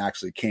Godwin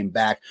actually came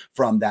back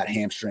from that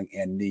hamstring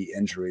and knee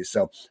injury.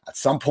 So at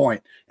some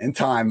point in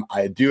time,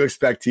 I do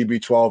expect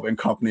TB12 and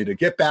company to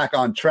get back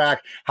on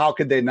track. How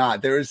could they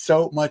not? There is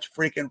so much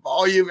freaking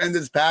volume in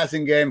this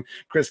passing game.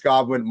 Chris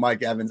Godwin,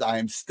 Mike Evans, I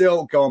am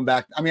still going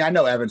back. I mean, I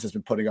know Evans has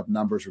been putting up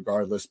numbers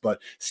regardless,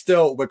 but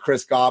still with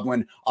Chris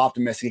Godwin,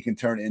 optimistic he can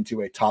turn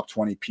into a top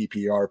 20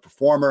 PPR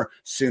performer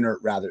sooner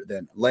rather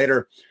than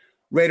later.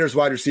 Raiders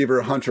wide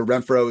receiver Hunter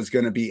Renfrow is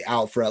going to be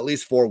out for at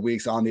least 4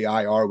 weeks on the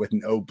IR with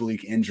an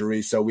oblique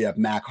injury. So we have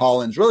Mac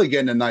Hollins really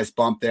getting a nice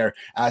bump there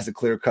as a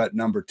clear-cut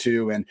number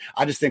 2. And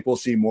I just think we'll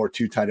see more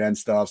 2 tight end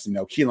stuff. You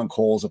know, Keelan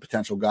Cole's a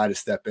potential guy to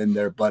step in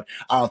there, but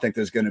I don't think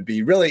there's going to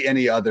be really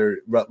any other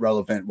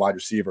relevant wide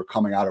receiver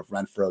coming out of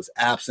Renfrow's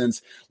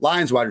absence.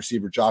 Lions wide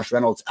receiver Josh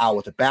Reynolds out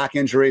with a back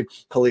injury.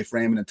 Khalif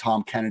Raymond and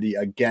Tom Kennedy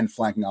again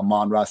flanking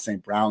Amon-Ra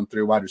St. Brown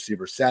through wide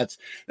receiver sets.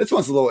 This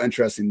one's a little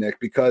interesting, Nick,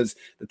 because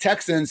the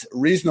Texans,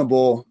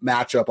 reasonable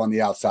matchup on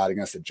the outside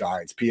against the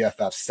Giants.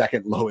 PFF's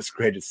second lowest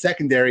graded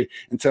secondary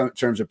in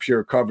terms of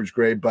pure coverage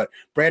grade. But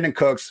Brandon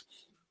Cooks,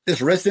 this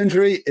wrist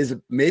injury is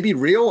maybe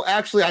real.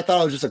 Actually, I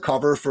thought it was just a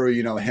cover for,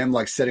 him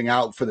like sitting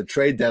out for the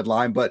trade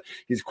deadline, but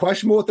he's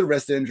questionable with the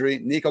wrist injury.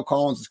 Nico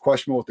Collins is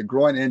questionable with the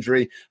groin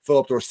injury.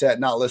 Philip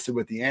Dorsett not listed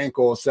with the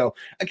ankle. So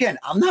again,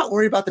 I'm not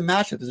worried about the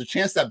matchup. There's a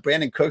chance that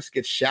Brandon Cooks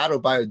gets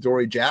shadowed by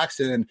Adoree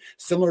Jackson. And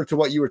similar to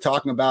what you were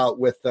talking about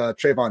with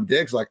Trayvon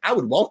Diggs, like I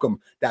would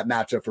welcome that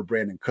matchup for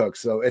Brandon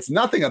Cooks. So it's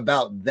nothing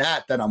about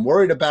that I'm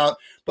worried about.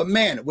 But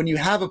man, when you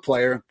have a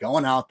player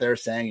going out there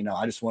saying,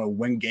 I just want to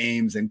win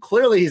games, and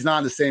clearly he's not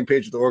on the same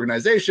page with the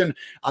organization,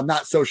 I'm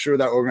not so sure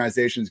that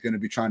organization is going to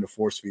be trying to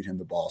force feed him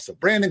the ball. So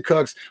Brandon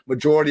Cooks,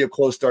 majority of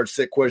close start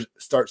sit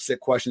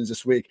questions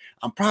this week.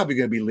 I'm probably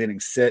going to be leaning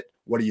sit.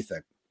 What do you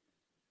think?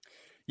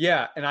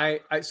 Yeah, and I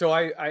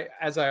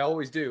as I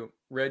always do,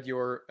 read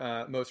your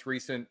most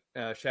recent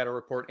shadow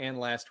report and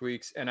last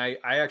week's, and I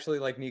actually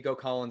like Nico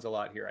Collins a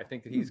lot here. I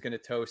think that he's going to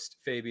toast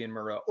Fabian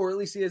Moreau, or at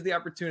least he has the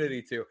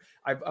opportunity to.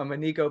 I'm a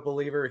Nico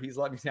believer. He's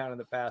let me down in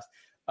the past.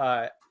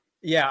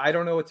 Yeah, I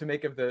don't know what to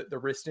make of the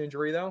wrist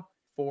injury though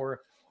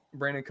for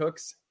Brandon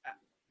Cooks.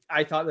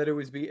 I thought that it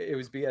was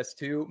BS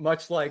too,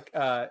 much like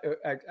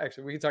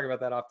actually we can talk about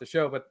that off the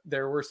show, but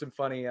there were some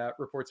funny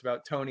reports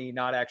about Tony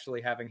not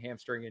actually having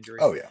hamstring injury.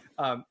 Oh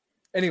yeah.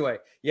 Anyway,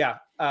 yeah,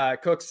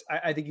 Cooks,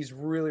 I think he's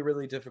really,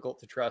 really difficult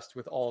to trust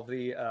with all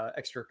the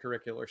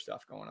extracurricular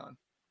stuff going on.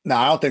 No,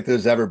 I don't think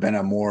there's ever been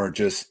a more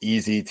just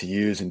easy to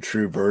use and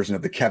true version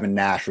of the Kevin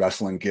Nash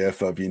wrestling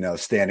gif of,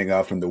 standing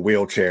up from the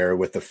wheelchair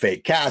with the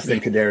fake cast and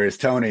Kadarius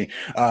Toney,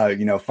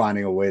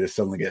 finding a way to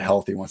suddenly get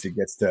healthy once he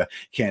gets to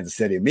Kansas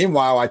City.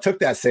 Meanwhile, I took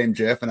that same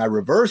gif and I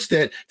reversed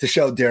it to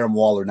show Darren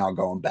Waller now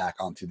going back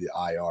onto the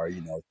IR.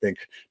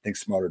 Think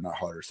smarter, not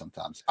harder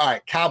sometimes. All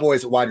right,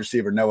 Cowboys wide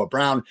receiver Noah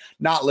Brown,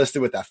 not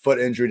listed with that foot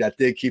injury that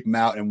did keep him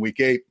out in week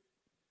 8.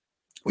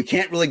 We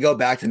can't really go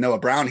back to Noah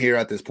Brown here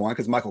at this point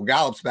because Michael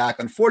Gallup's back.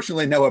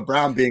 Unfortunately, Noah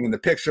Brown being in the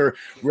picture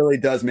really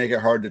does make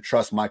it hard to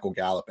trust Michael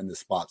Gallup in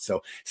this spot.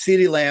 So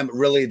CeeDee Lamb,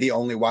 really the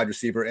only wide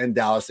receiver in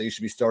Dallas that you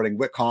should be starting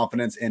with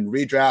confidence in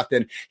redraft.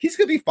 And he's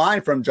going to be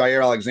fine from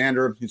Jair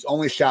Alexander, who's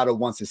only shadowed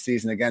once this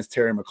season against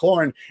Terry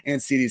McLaurin.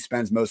 And CeeDee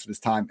spends most of his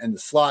time in the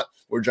slot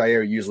where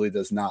Jair usually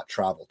does not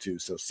travel to.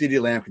 So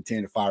CeeDee Lamb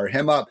continue to fire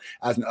him up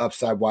as an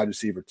upside wide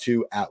receiver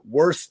 2 at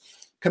worst.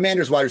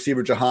 Commanders wide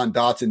receiver Jahan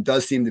Dotson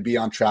does seem to be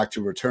on track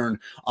to return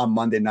on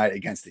Monday night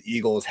against the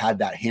Eagles, had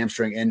that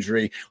hamstring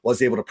injury,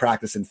 was able to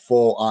practice in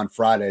full on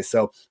Friday.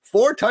 So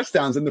 4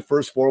 touchdowns in the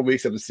first 4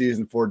 weeks of the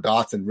season for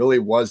Dotson, really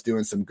was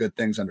doing some good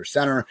things under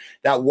center.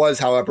 That was,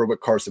 however, with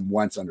Carson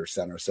Wentz under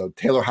center. So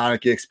Taylor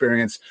Heineke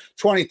experienced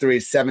 23,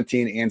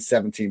 17, and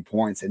 17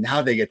 points. And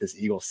now they get this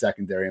Eagles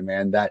secondary,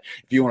 man, that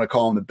if you want to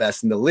call them the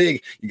best in the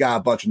league, you got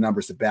a bunch of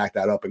numbers to back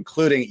that up,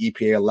 including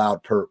EPA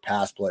allowed per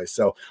pass play.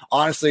 So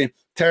honestly,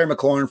 Terry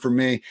McLaurin for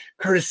me,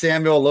 Curtis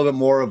Samuel, a little bit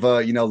more of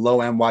a,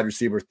 low-end wide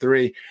receiver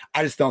 3.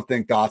 I just don't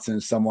think Dotson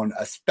is someone,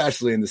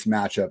 especially in this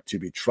matchup, to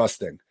be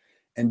trusting.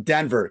 In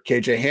Denver,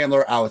 KJ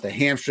Hamler out with a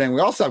hamstring.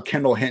 We also have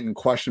Kendall Hinton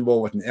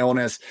questionable with an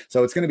illness.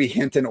 So it's going to be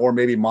Hinton or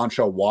maybe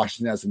Montrell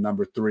Washington as the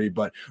number 3.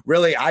 But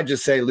really, I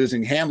just say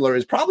losing Hamler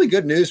is probably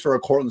good news for a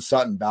Courtland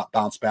Sutton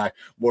bounce back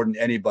more than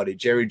anybody.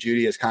 Jerry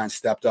Jeudy has kind of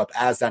stepped up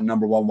as that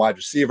number 1 wide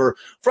receiver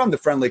from the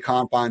friendly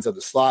confines of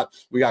the slot.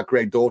 We got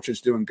Greg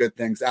Dulcich doing good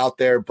things out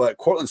there. But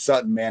Courtland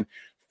Sutton, man,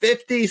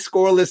 50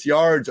 scoreless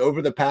yards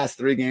over the past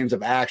 3 games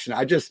of action.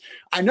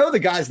 I know the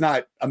guy's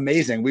not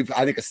amazing. We've,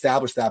 I think,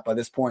 established that by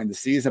this point in the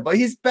season, but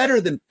he's better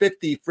than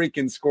 50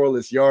 freaking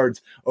scoreless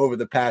yards over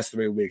the past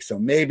 3 weeks. So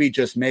maybe,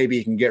 just maybe,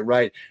 he can get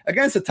right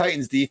against the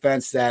Titans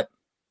defense that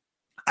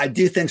I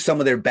do think some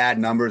of their bad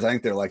numbers, I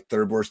think they're like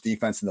 3rd worst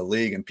defense in the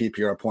league in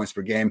PPR points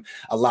per game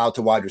allowed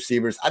to wide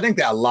receivers. I think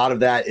that a lot of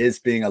that is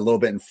being a little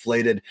bit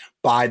inflated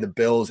by the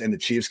Bills and the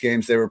Chiefs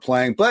games they were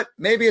playing, but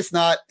maybe it's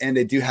not. And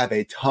they do have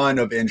a ton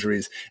of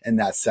injuries in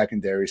that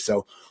secondary.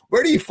 So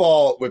where do you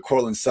fall with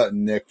Courtland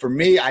Sutton, Nick? For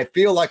me, I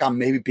feel like I'm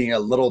maybe being a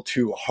little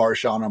too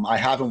harsh on him. I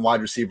have him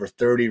wide receiver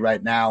 30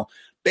 right now.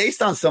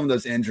 Based on some of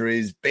those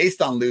injuries,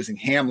 based on losing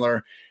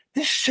Hamler,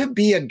 this should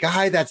be a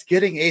guy that's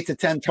getting 8 to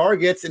 10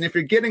 targets. And if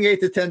you're getting 8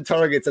 to 10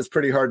 targets, that's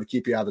pretty hard to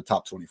keep you out of the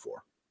top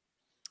 24.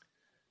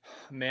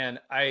 Man,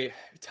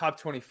 top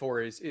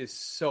 24 is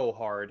so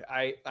hard.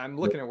 I'm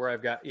looking at where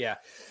I've got. Yeah,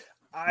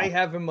 I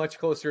have him much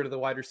closer to the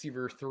wide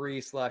receiver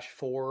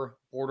 3/4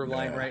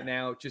 borderline right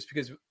now, just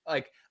because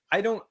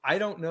I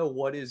don't know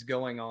what is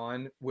going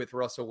on with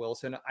Russell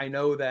Wilson. I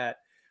know that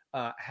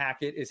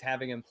Hackett is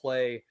having him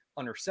play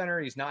under center.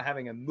 He's not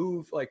having him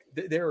move.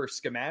 There are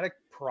schematic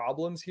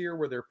problems here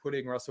where they're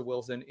putting Russell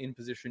Wilson in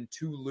position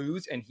to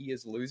lose, and he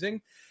is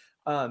losing.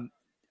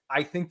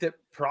 I think that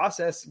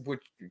process,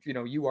 which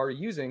you are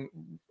using,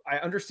 I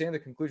understand the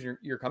conclusion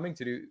you're coming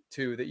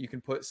to that you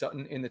can put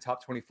Sutton in the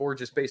top 24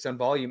 just based on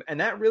volume, and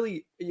that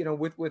really,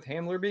 with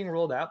Hamler being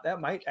rolled out, that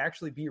might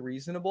actually be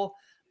reasonable.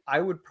 I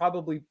would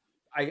probably,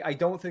 I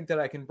don't think that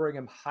I can bring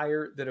him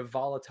higher than a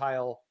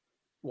volatile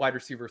wide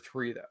receiver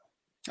 3 though.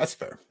 That's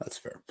fair.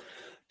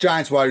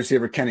 Giants wide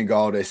receiver Kenny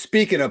Golladay.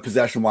 Speaking of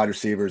possession wide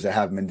receivers that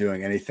haven't been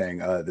doing anything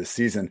this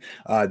season,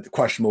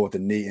 questionable with a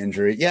knee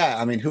injury.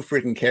 Yeah, I mean, who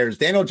freaking cares?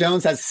 Daniel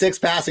Jones has 6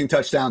 passing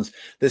touchdowns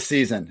this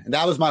season, and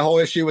that was my whole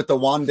issue with the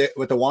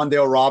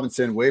Wan'Dale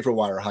Robinson waiver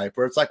wire hype,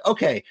 where it's like,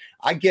 okay,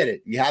 I get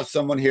it. You have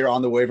someone here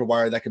on the waiver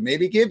wire that could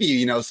maybe give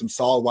you, some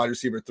solid wide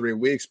receiver 3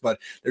 weeks, but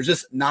there's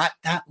just not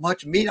that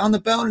much meat on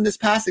the bone in this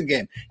passing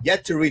game.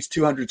 Yet to reach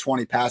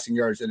 220 passing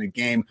yards in a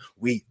game,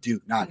 we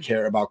do not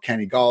care about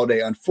Kenny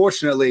Golladay,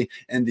 unfortunately,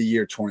 in the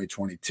year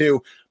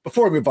 2022.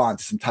 Before we move on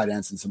to some tight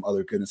ends and some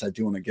other goodness, I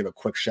do want to give a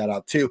quick shout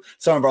out to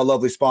some of our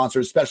lovely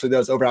sponsors, especially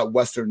those over at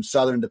Western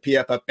Southern. The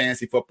PFF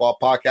Fantasy Football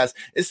Podcast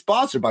is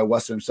sponsored by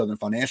Western Southern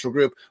Financial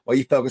Group. While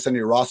you focus on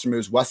your roster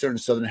moves, Western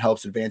Southern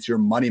helps advance your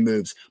money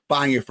moves,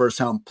 buying your first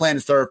home, planning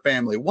to start a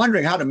family,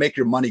 wondering how to make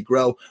your money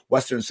grow.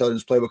 Western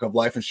Southern's playbook of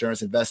life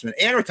insurance, investment,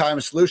 and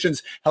retirement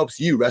solutions helps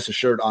you rest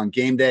assured on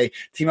game day.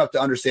 Team up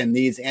to understand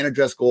needs and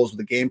address goals with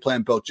a game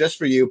plan built just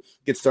for you.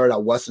 Get started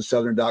at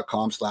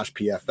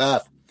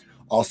westernsouthern.com/PFF.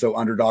 Also,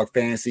 Underdog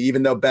Fantasy.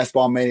 Even though Best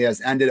Ball Mania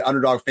has ended,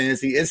 Underdog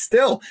Fantasy is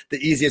still the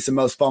easiest and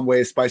most fun way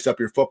to spice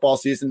up your football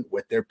season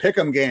with their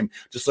pick'em game.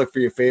 Just look for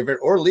your favorite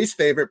or least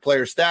favorite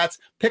player stats.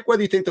 Pick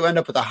whether you think they'll end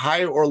up with a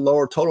higher or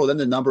lower total than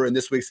the number in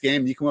this week's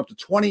game. You can win up to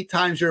 20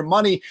 times your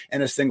money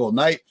in a single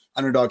night.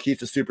 Underdog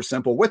keeps it super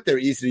simple with their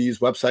easy-to-use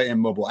website and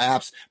mobile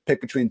apps.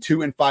 Pick between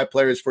 2 and 5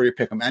 players for your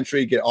pick'em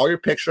entry. Get all your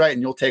picks right, and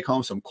you'll take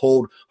home some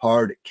cold,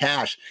 hard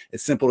cash.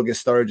 It's simple to get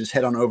started. Just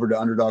head on over to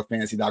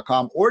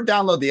UnderdogFantasy.com or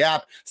download the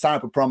app. Sign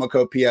up with promo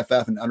code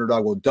PFF, and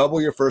Underdog will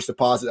double your first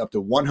deposit up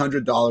to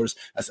 $100.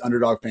 That's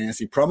Underdog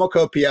Fantasy. Promo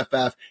code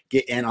PFF.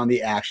 Get in on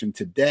the action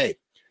today.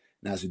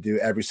 And as we do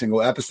every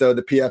single episode,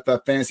 the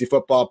PFF Fantasy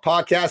Football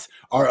Podcast,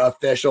 our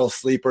official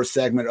sleeper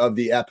segment of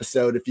the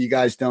episode. If you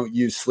guys don't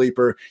use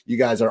Sleeper, you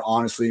guys are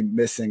honestly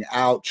missing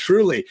out.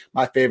 Truly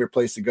my favorite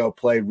place to go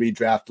play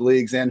redraft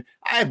leagues in.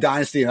 I have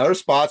Dynasty in other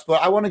spots,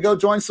 but I want to go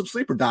join some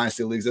Sleeper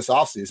Dynasty leagues this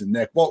offseason,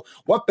 Nick. Well,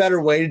 what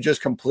better way to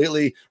just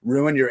completely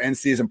ruin your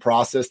in-season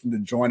process than to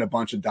join a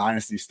bunch of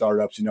Dynasty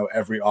startups,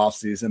 every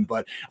offseason?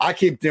 But I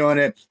keep doing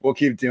it. We'll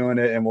keep doing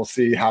it, and we'll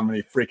see how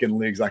many freaking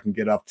leagues I can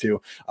get up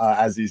to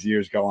as these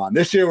years go on.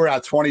 This year we're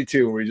at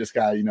 22, where we just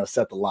got to,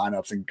 set the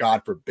lineups, and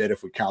God forbid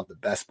if we count the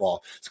best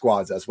ball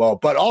squads as well.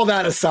 But all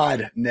that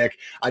aside, Nick,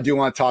 I do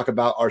want to talk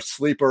about our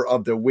sleeper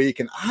of the week,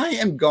 and I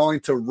am going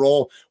to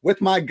roll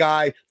with my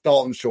guy,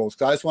 Dalton Schultz,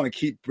 because I just want to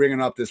keep bringing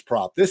up this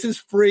prop. This is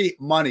free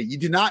money. You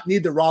do not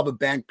need to rob a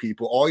bank,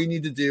 people. All you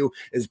need to do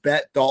is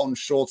bet Dalton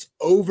Schultz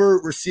over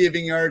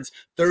receiving yards,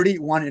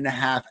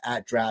 31.5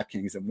 at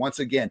DraftKings. And once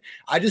again,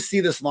 I just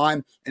see this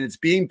line, and it's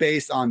being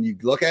based on, you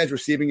look at his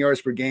receiving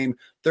yards per game,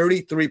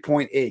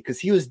 33.8, because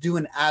he was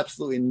doing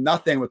absolutely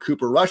nothing with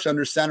Cooper Rush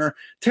under center.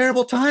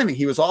 Terrible timing.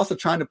 He was also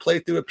trying to play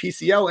through a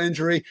PCL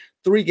injury.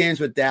 3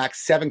 games with Dak,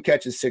 7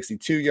 catches,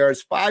 62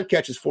 yards, 5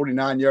 catches,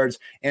 49 yards,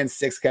 and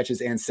 6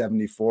 catches and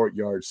 74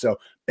 yards. So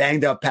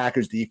banged up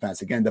Packers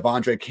defense. Again,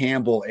 Devondre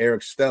Campbell,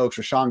 Eric Stokes,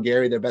 Rashawn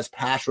Gary, their best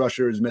pass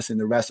rusher, is missing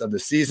the rest of the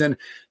season.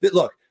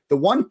 Look, the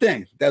one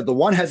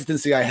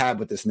hesitancy I have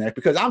with this, Nick,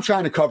 because I'm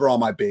trying to cover all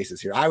my bases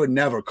here. I would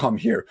never come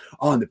here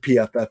on the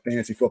PFF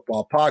Fantasy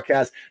Football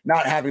Podcast,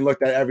 not having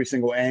looked at every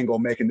single angle,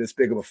 making this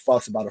big of a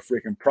fuss about a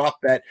freaking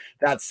prop bet.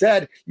 That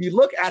said, you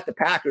look at the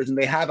Packers, and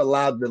they have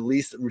allowed the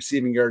least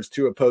receiving yards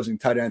to opposing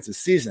tight ends this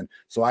season.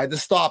 So I had to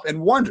stop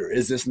and wonder,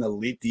 is this an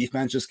elite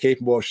defense just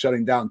capable of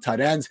shutting down tight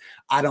ends?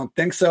 I don't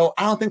think so.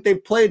 I don't think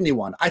they've played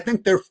anyone. I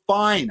think they're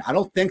fine. I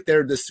don't think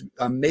they're this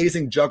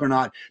amazing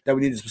juggernaut that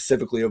we need to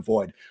specifically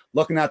avoid.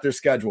 Looking at their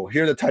schedule,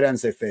 here are the tight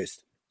ends they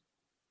faced.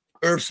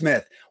 Irv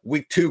Smith,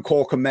 week 2,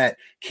 Cole Kmet,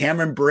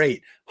 Cameron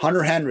Brate,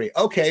 Hunter Henry.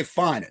 Okay,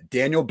 fine.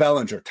 Daniel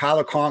Bellinger,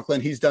 Tyler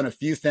Conklin. He's done a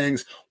few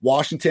things.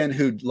 Washington,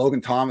 who Logan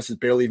Thomas has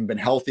barely even been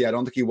healthy. I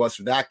don't think he was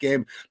for that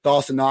game.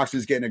 Dawson Knox,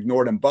 who's getting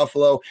ignored in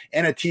Buffalo,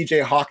 and a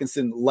TJ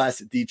Hawkinson-less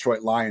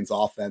Detroit Lions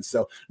offense.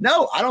 So,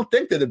 no, I don't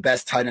think they're the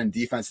best tight end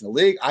defense in the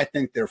league. I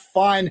think they're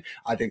fine.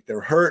 I think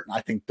they're hurt. And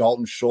I think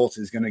Dalton Schultz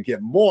is going to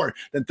get more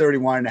than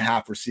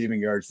 31.5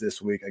 receiving yards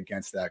this week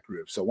against that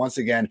group. So, once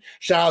again,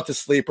 shout out to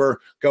Sleeper.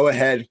 Go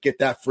ahead, get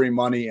that free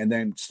money, and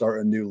then start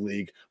a new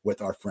league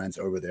with our friends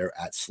over there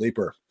at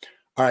Sleeper.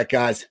 All right,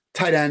 guys,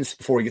 tight ends,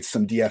 before we get to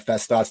some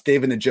DFS thoughts.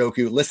 David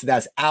Njoku listed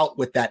as out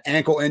with that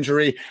ankle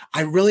injury.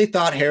 I really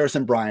thought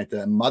Harrison Bryant,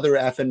 the Mother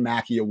Effin'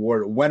 Mackey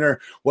Award winner,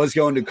 was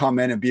going to come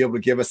in and be able to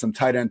give us some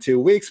tight end 2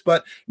 weeks,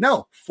 but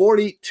no,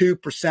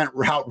 42%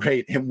 route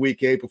rate in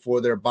week 8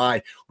 before their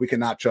bye. We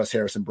cannot trust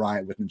Harrison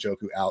Bryant with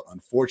Njoku out,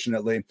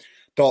 unfortunately.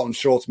 Dalton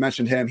Schultz,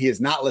 mentioned him. He is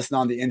not listed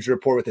on the injury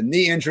report with a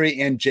knee injury,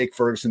 and Jake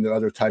Ferguson, the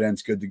other tight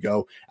end's good to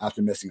go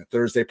after missing a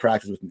Thursday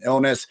practice with an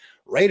illness.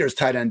 Raiders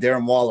tight end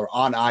Darren Waller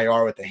on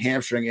IR with a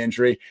hamstring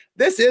injury.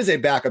 This is a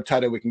backup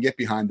tight end we can get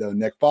behind, though,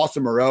 Nick.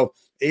 Foster Moreau,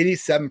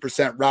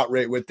 87% route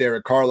rate with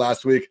Derek Carr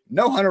last week.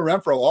 No Hunter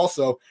Renfrow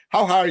also.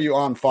 How high are you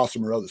on Foster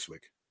Moreau this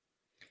week?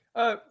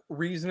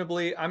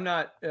 Reasonably. I'm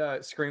not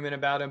screaming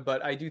about him,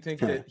 but I do think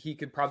that he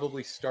could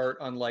probably start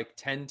on like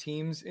 10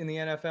 teams in the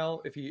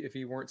NFL if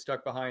he weren't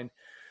stuck behind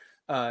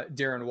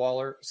Darren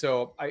Waller.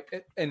 So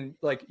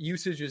like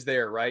usage is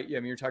there, right? I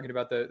mean, you're talking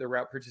about the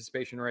route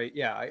participation rate.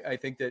 Yeah, I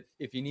think that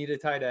if you need a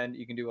tight end,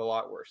 you can do a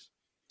lot worse.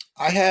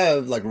 I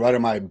have like right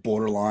on my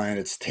borderline.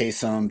 It's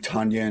Taysom,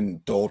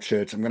 Tunyon,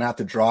 Dulcich. I'm going to have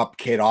to drop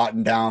Cade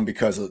Otton down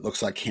because it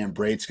looks like Cam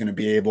Brate's going to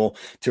be able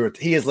to.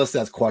 He is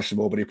listed as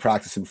questionable, but he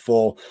practiced in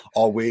full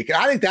all week. And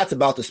I think that's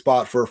about the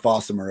spot for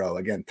Foster Moreau.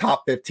 Again,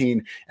 top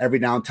 15 every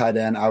down tight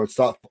end. I would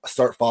start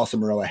Foster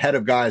Moreau ahead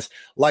of guys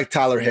like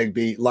Tyler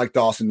Higbee, like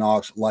Dawson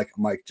Knox, like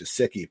Mike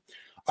Gesicki.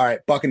 All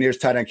right, Buccaneers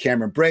tight end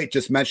Cameron Brate,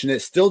 just mentioned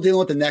it, still dealing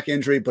with the neck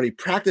injury, but he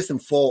practiced in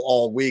full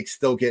all week,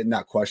 still getting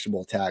that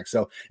questionable tag.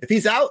 So if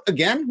he's out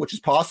again, which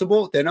is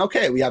possible, then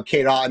okay, we have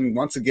Cade Otton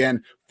once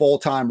again,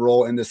 full-time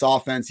role in this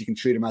offense. You can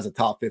treat him as a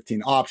top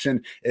 15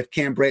 option. If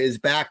Cam Brate is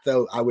back,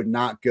 though, I would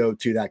not go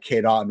to that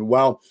Cade Otton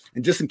well.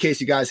 And just in case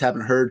you guys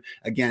haven't heard,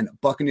 again,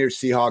 Buccaneers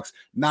Seahawks,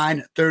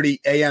 9:30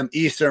 a.m.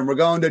 Eastern. We're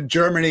going to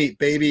Germany,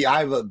 baby. I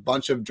have a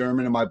bunch of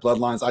German in my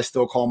bloodlines. I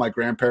still call my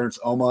grandparents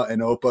Oma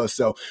and Opa.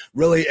 So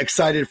really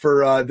excited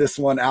for this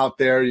one out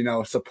there,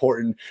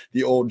 supporting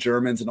the old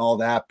Germans and all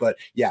that. But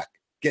yeah,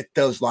 get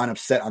those lineups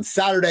set on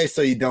Saturday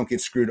so you don't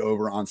get screwed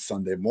over on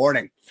Sunday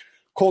morning.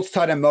 Colts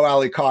tight end Mo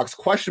Alie-Cox,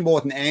 questionable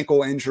with an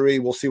ankle injury.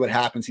 We'll see what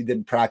happens. He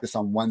didn't practice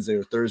on Wednesday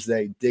or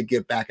Thursday. Did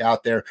get back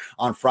out there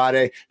on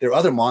Friday. Their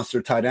other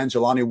monster tight end,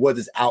 Jelani Woods,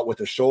 is out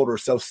with a shoulder.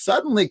 So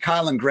suddenly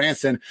Kylen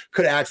Granson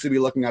could actually be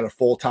looking at a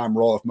full-time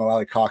role if Mo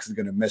Alie-Cox is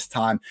going to miss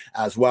time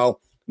as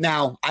well.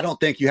 Now, I don't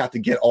think you have to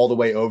get all the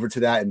way over to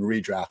that and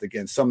redraft.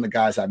 Again, some of the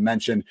guys I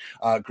mentioned,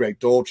 Greg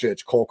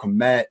Dulcich, Cole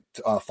Kmet,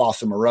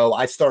 Foster Moreau,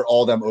 I'd start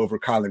all them over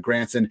Kylen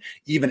Granson,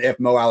 even if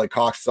Mo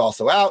Alie-Cox is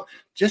also out.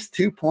 Just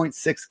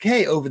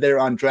 2.6K over there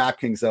on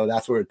DraftKings, though.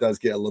 That's where it does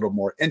get a little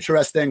more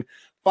interesting.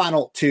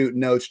 Final two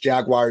notes,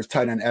 Jaguars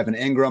tight end Evan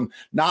Ingram,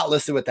 not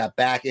listed with that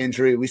back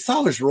injury. We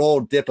saw his role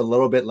dip a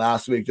little bit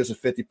last week, just a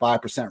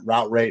 55%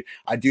 route rate.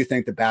 I do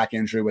think the back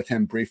injury with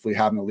him briefly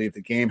having to leave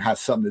the game has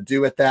something to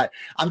do with that.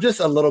 I'm just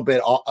a little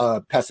bit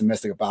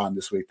pessimistic about him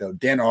this week, though.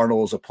 Dan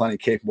Arnold is a plenty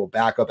capable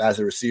backup as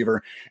a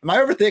receiver. Am I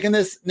overthinking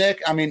this,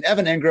 Nick? I mean,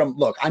 Evan Ingram,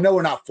 look, I know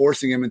we're not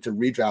forcing him into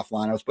redraft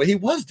lineups, but he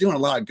was doing a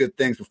lot of good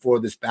things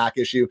before this back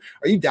issue.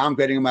 Are you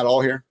downgrading him at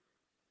all here?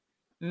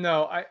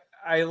 No,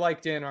 I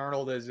like Dan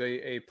Arnold as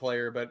a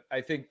player, but I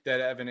think that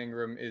Evan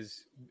Ingram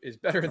is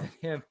better than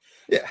him.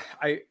 Yeah,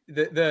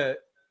 the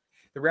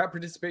route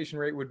participation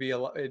rate would be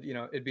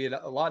it'd be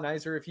a lot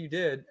nicer if you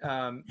did.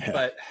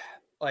 But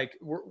like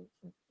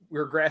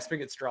we're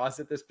grasping at straws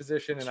at this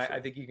position, and I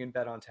think you can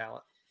bet on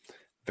talent.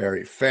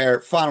 Very fair.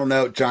 Final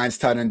note, Giants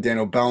tight end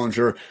Daniel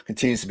Bellinger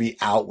continues to be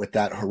out with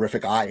that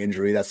horrific eye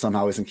injury that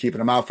somehow isn't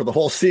keeping him out for the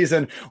whole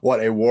season.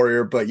 What a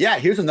warrior. But yeah,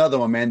 here's another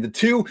one, man. The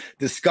two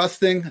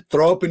disgusting,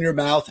 throw up in your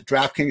mouth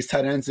DraftKings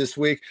tight ends this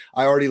week.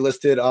 I already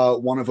listed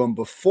one of them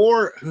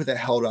before. Who the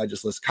hell did I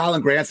just list?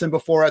 Kylen Granson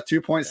before at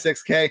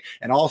 2.6K.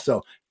 And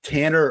also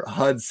Tanner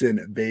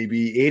Hudson,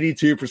 baby.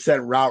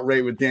 82% route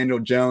rate with Daniel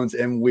Jones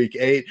in week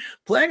 8,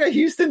 playing a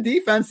Houston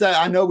defense that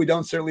I know we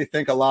don't certainly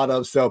think a lot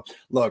of. So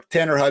look,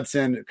 Tanner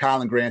Hudson,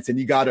 Kylen Granson,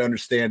 you got to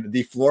understand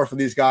the floor for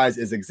these guys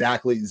is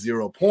exactly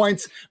 0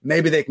 points.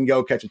 Maybe they can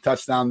go catch a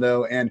touchdown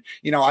though. And,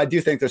 I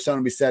do think there's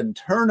something to be said in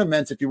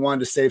tournaments. If you wanted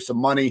to save some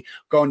money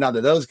going down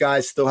to those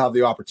guys, still have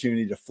the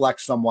opportunity to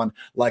flex someone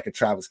like a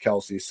Travis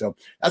Kelce. So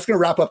that's going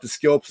to wrap up the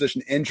skill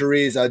position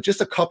injuries.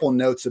 Just a couple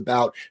notes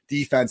about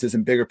defenses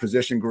and bigger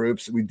position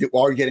groups. We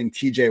are getting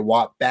TJ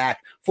Watt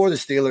back for the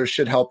Steelers,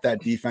 should help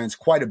that defense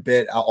quite a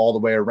bit all the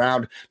way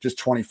around. Just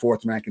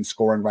 24th rank in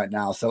scoring right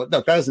now. So look,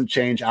 that doesn't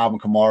change Alvin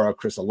Kamara,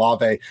 Chris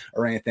Olave,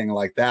 or anything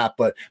like that,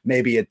 but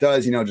maybe it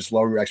does, just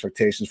lower your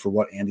expectations for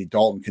what Andy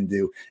Dalton can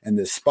do in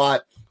this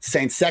spot.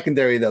 Saints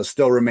secondary, though,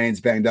 still remains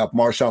banged up.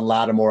 Marshawn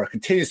Lattimore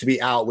continues to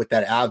be out with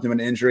that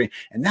abdomen injury.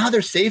 And now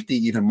their safety,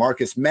 even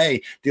Marcus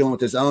May, dealing with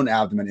his own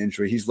abdomen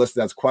injury. He's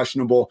listed as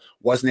questionable,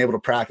 wasn't able to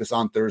practice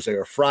on Thursday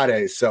or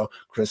Friday. So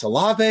Chris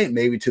Olave,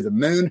 maybe to the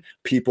moon.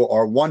 People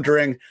are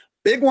wondering.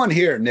 Big one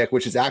here, Nick,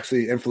 which is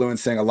actually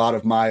influencing a lot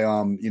of my,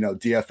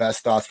 DFS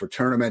thoughts for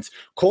tournaments.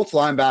 Colts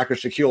linebacker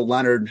Shaquille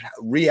Leonard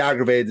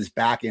re-aggravated his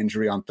back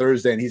injury on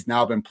Thursday, and he's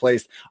now been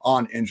placed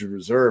on injured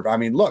reserve. I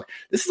mean, look,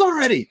 this is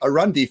already a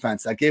run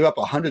defense that gave up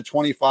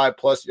 125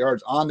 plus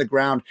yards on the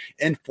ground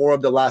in 4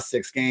 of the last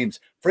 6 games.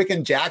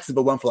 Freaking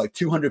Jacksonville went for like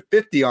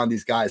 250 on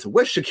these guys.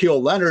 With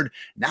Shaquille Leonard,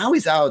 now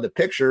he's out of the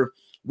picture.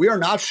 We are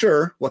not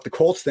sure what the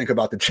Colts think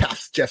about the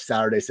Jeff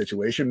Saturday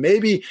situation.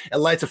 Maybe it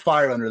lights a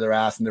fire under their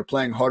ass and they're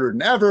playing harder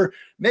than ever.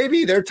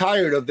 Maybe they're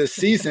tired of this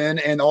season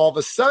and all of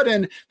a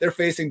sudden they're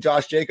facing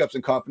Josh Jacobs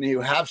and company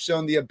who have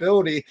shown the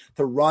ability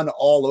to run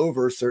all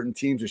over certain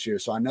teams this year.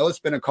 So I know it's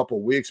been a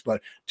couple weeks,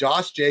 but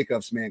Josh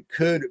Jacobs, man,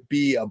 could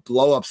be a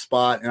blow-up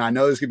spot. And I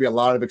know there's going to be a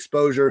lot of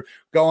exposure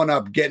going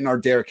up, getting our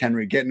Derrick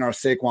Henry, getting our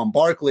Saquon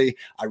Barkley.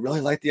 I really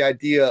like the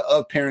idea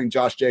of pairing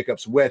Josh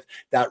Jacobs with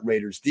that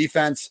Raiders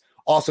defense.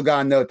 Also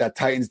got to note that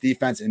Titans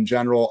defense in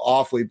general,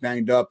 awfully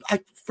banged up.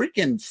 I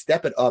freaking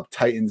step it up,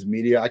 Titans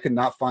media. I could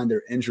not find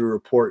their injury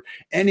report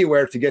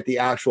anywhere to get the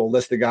actual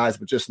list of guys,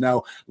 but just know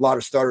a lot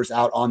of starters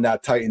out on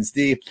that Titans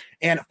D.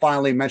 And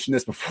finally, mentioned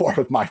this before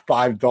with my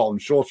 5 Dalton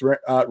Schultz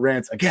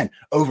rants. Again,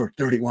 over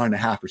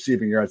 31.5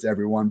 receiving yards,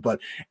 everyone. But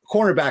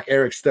cornerback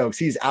Eric Stokes,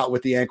 he's out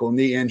with the ankle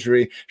knee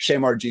injury.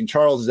 Shamar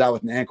Jean-Charles is out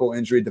with an ankle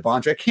injury.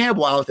 Devondre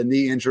Campbell out with a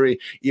knee injury.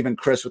 Even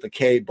Chris with a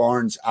K.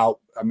 Barnes out.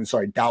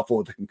 Doubtful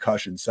with the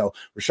concussion. So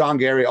Rashawn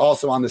Gary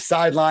also on the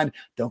sideline.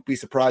 Don't be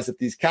surprised if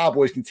these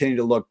Cowboys continue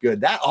to look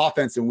good. That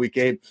offense in week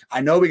 8,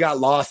 I know we got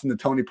lost in the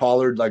Tony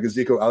Pollard, like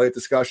Ezekiel Elliott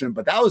discussion,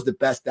 but that was the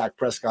best Dak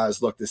Prescott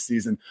has looked this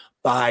season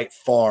by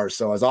far.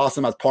 So as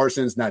awesome as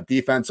Parsons and that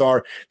defense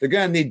are, they're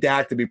going to need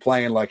Dak to be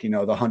playing like, the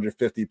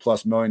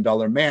 $150+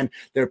 million man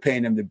they're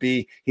paying him to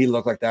be. He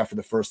looked like that for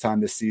the first time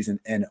this season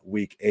in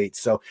week 8.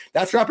 So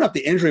that's wrapping up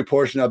the injury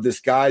portion of this,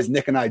 guys.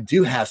 Nick and I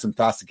do have some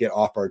thoughts to get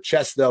off our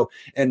chest, though,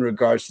 in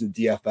regards to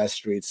the DFS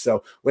streets.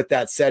 So with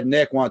that said,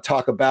 Nick, want to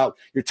talk about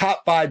your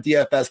top 5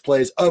 DFS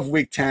plays of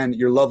week 10,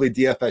 your lovely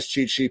DFS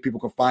cheat sheet. People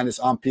can find this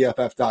on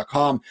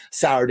pff.com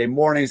Saturday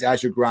mornings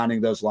as you're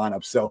grinding those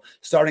lineups. So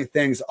starting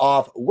things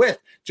off with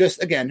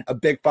just, again, a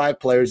big 5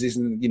 players. These,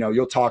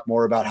 you'll talk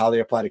more about how they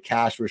apply to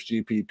cash versus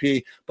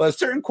GPP, but a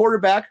certain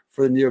quarterback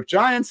for the New York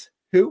Giants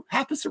who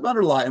happens to run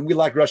a lot, and we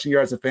like rushing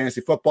yards in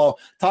fantasy football.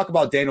 Talk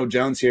about Daniel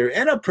Jones here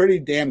in a pretty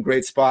damn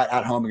great spot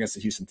at home against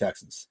the Houston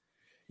Texans.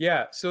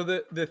 Yeah, so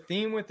the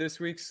theme with this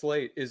week's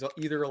slate is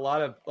either a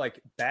lot of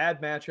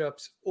bad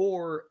matchups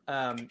or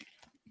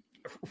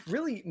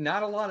really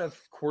not a lot of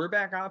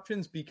quarterback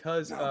options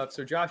because of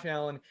Josh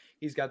Allen,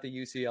 he's got the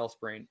UCL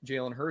sprain.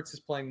 Jalen Hurts is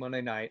playing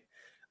Monday night.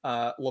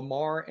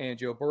 Lamar and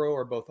Joe Burrow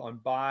are both on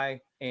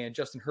bye, and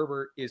Justin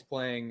Herbert is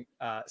playing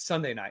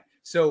Sunday night.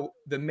 So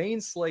the main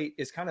slate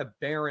is kind of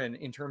barren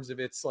in terms of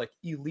its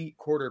elite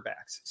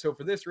quarterbacks. So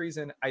for this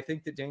reason, I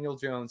think that Daniel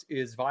Jones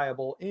is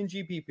viable in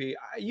GPP.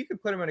 You could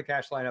put him in a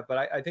cash lineup,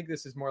 but I think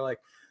this is more like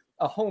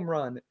a home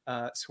run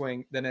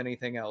swing than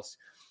anything else.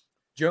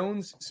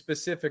 Jones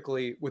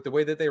specifically, with the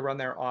way that they run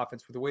their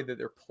offense, with the way that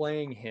they're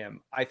playing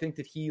him, I think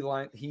that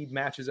he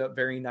matches up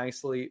very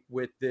nicely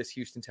with this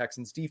Houston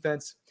Texans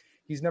defense.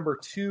 He's number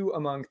 2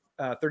 among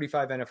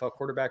 35 NFL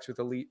quarterbacks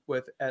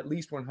with at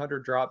least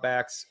 100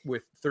 dropbacks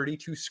with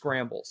 32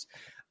 scrambles.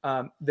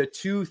 The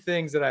 2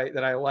 things that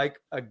I like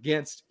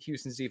against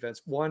Houston's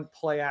defense: 1,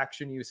 play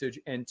action usage,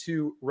 and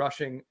 2,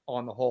 rushing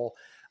on the whole.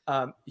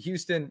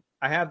 Houston,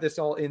 I have this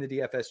all in the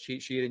DFS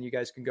cheat sheet, and you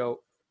guys can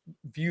go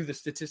view the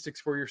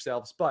statistics for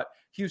yourselves. But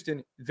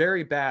Houston,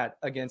 very bad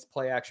against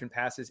play action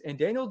passes, and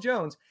Daniel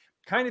Jones,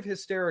 kind of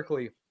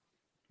hysterically,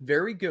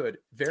 very good,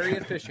 very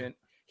efficient.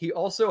 He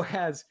also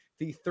has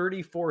the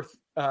 34th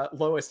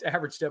lowest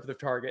average depth of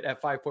target at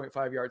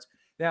 5.5 yards.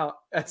 Now,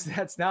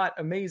 that's not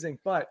amazing,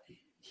 but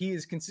he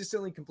is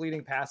consistently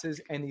completing passes,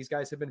 and these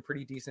guys have been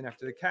pretty decent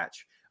after the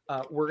catch.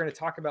 We're going to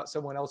talk about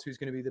someone else who's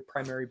going to be the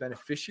primary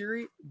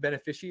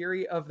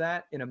beneficiary of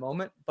that in a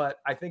moment, but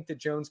I think that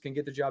Jones can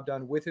get the job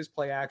done with his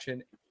play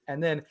action.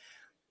 And then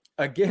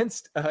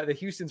against the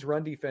Houston's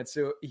run defense.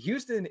 So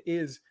Houston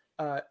is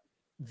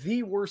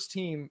the worst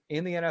team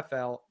in the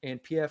NFL in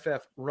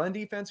PFF run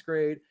defense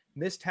grade,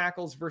 missed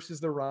tackles versus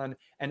the run,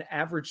 and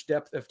average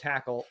depth of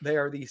tackle. They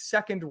are the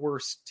second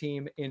worst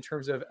team in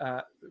terms of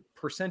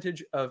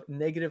percentage of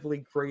negatively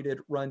graded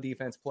run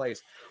defense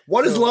plays.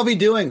 What is Lovey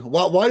doing?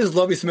 What is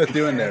Lovey Smith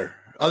doing there?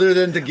 Other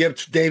than to give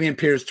Dameon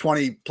Pierce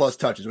 20+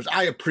 touches, which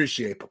I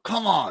appreciate, but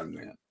come on,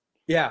 man.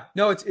 Yeah,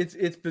 no,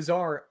 it's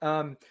bizarre.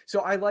 So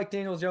I like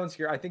Daniel Jones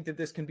here. I think that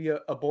this can be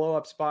a blow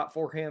up spot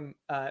for him.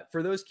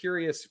 For those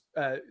curious,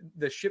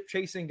 the Ship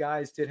Chasing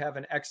guys did have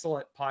an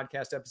excellent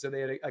podcast episode.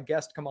 They had a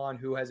guest come on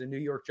who has a New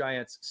York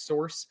Giants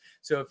source.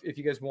 So if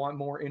you guys want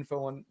more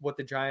info on what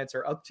the Giants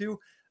are up to,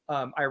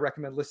 I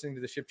recommend listening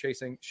to the Ship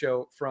Chasing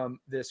show from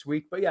this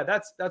week. But yeah,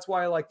 that's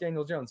why I like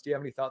Daniel Jones. Do you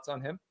have any thoughts on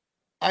him?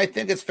 I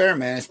think it's fair,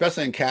 man,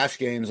 especially in cash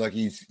games. Like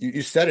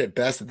you said it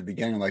best at the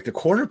beginning, like the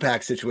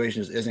quarterback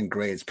situation isn't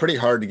great. It's pretty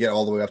hard to get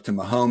all the way up to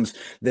Mahomes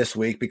this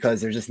week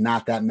because there's just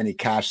not that many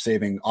cash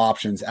saving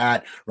options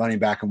at running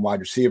back and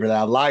wide receiver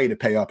that allow you to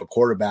pay up a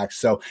quarterback.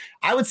 So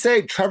I would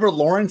say Trevor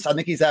Lawrence, I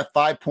think he's at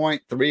 5.3,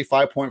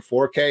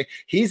 5.4K.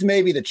 He's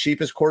maybe the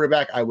cheapest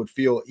quarterback I would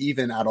feel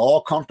even at all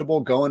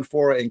comfortable going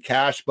for it in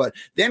cash. But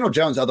Daniel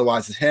Jones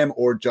otherwise is him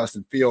or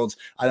Justin Fields.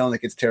 I don't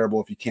think it's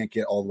terrible if you can't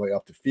get all the way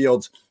up to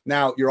Fields.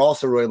 Now, you're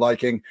also really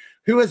liking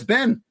who has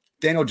been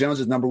Daniel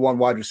Jones' number 1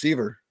 wide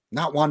receiver,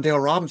 not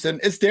Wan'Dale Robinson.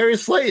 It's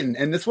Darius Slayton.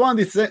 And it's one of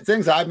these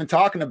things I've been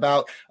talking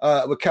about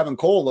with Kevin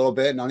Cole a little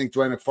bit, and I think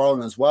Dwayne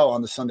McFarland as well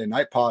on the Sunday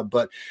Night Pod.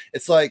 But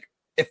it's like,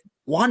 if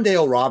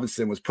Wan'Dale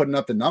Robinson was putting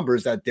up the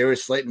numbers that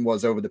Darius Slayton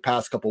was over the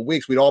past couple of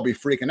weeks, we'd all be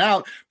freaking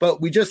out. But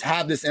we just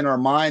have this in our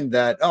mind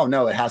that, oh,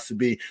 no, it has to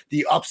be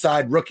the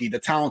upside rookie, the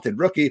talented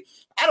rookie.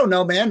 I don't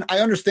know, man. I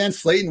understand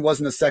Slayton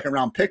wasn't a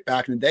second-round pick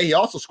back in the day. He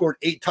also scored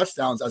 8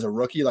 touchdowns as a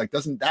rookie. Like,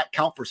 doesn't that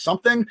count for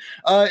something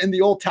in the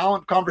old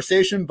talent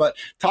conversation? But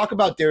talk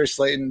about Darius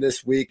Slayton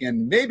this week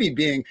and maybe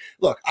being,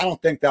 look, I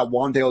don't think that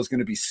Wan'Dale is going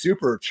to be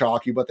super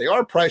chalky, but they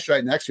are priced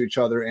right next to each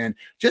other. And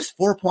just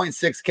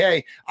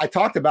 4.6K, I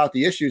talked about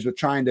the issues with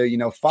trying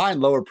to,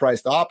 find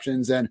lower-priced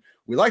options. And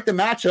we like the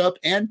matchup.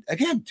 And,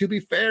 again, to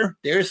be fair,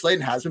 Darius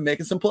Slayton has been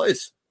making some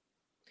plays.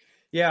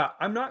 Yeah,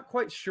 I'm not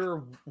quite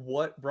sure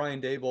what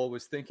Brian Daboll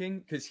was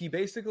thinking, because he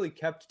basically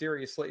kept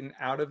Darius Slayton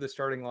out of the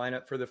starting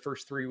lineup for the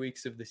first 3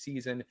 weeks of the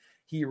season.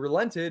 He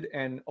relented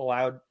and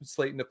allowed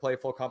Slayton to play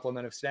full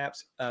complement of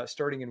snaps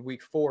starting in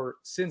week 4.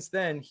 Since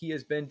then, he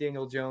has been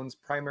Daniel Jones'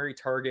 primary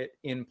target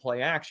in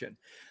play action.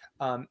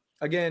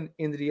 Again,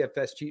 in the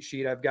DFS cheat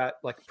sheet, I've got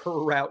like per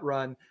route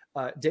run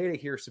data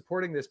here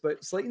supporting this,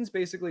 but Slayton's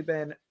basically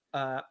been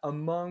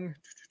among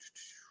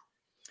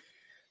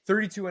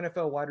 32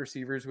 NFL wide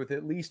receivers with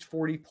at least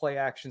 40 play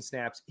action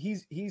snaps.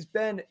 He's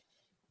been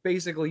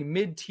basically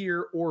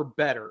mid-tier or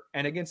better.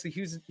 And against the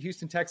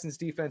Houston Texans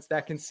defense,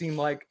 that can seem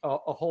like a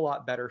whole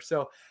lot better.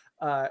 So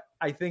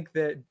I think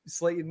that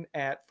Slayton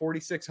at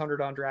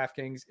 4,600 on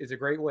DraftKings is a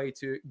great way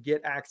to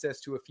get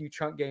access to a few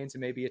chunk gains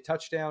and maybe a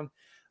touchdown.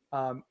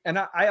 And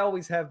I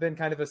always have been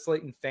kind of a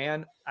Slayton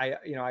fan.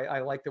 I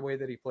like the way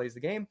that he plays the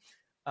game.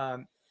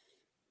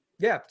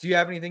 Yeah. Do you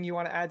have anything you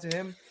want to add to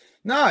him?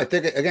 No, I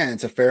think, again,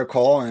 it's a fair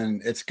call,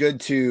 and it's good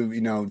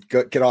to,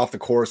 get off the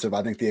course of,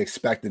 I think, the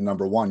expected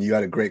number one. You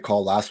had a great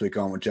call last week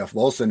on with Jeff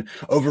Wilson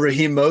over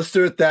Raheem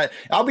Mostert that,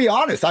 I'll be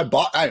honest, I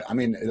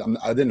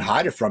didn't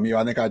hide it from you.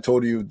 I think I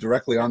told you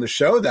directly on the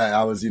show that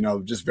I was, it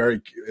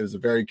was a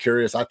very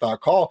curious, I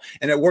thought, call,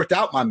 and it worked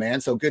out, my man.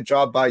 So good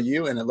job by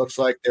you. And it looks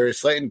like Darius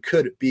Slayton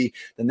could be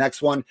the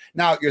next one.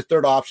 Now, your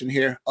third option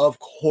here, of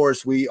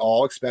course, we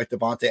all expect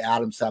Davante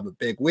Adams to have a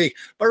big week.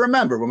 But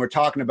remember, when we're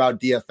talking about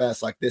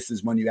DFS, like, this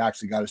is when you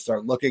actually got to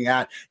start looking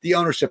at the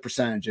ownership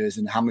percentages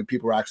and how many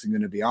people are actually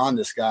going to be on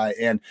this guy.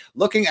 And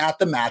looking at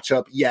the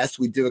matchup, yes,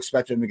 we do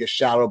expect him to get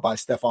shadowed by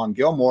Stephon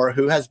Gilmore,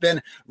 who has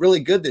been really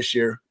good this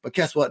year. But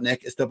guess what,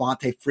 Nick? It's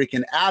Davante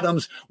freaking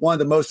Adams, one of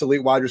the most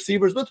elite wide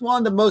receivers with one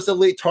of the most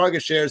elite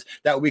target shares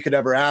that we could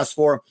ever ask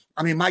for.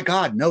 I mean, my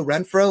God, no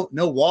Renfro,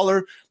 no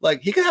Waller.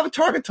 Like, he could have a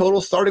target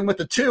total starting with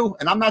a 2.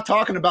 And I'm not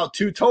talking about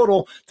 2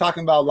 total,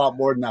 talking about a lot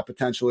more than that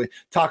potentially.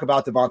 Talk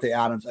about Davante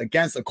Adams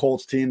against a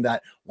Colts team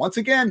that, once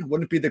again,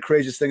 wouldn't be the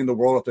craziest thing in the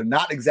world if they're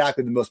not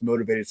exactly the most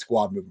motivated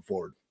squad moving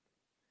forward.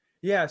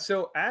 Yeah,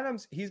 so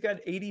Adams, he's got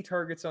 80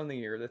 targets on the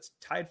year. That's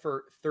tied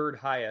for third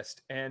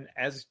highest. And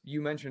as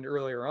you mentioned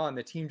earlier on,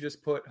 the team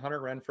just put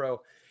Hunter Renfrow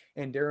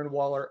and Darren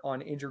Waller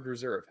on injured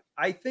reserve.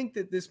 I think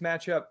that this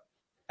matchup,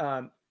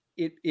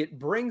 it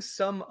brings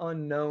some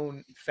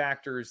unknown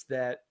factors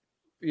that,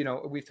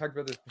 we've talked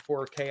about this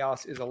before.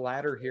 Chaos is a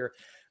ladder here.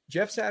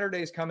 Jeff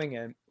Saturday is coming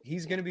in.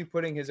 He's going to be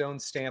putting his own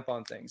stamp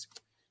on things.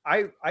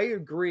 I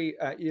agree.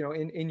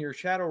 In your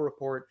shadow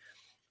report,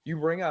 you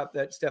bring up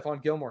that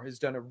Stephon Gilmore has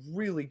done a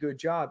really good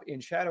job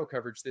in shadow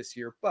coverage this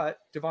year, but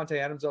Davante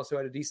Adams also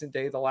had a decent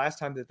day the last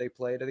time that they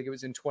played. I think it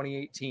was in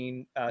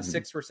 2018,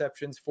 6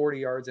 receptions, 40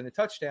 yards, and a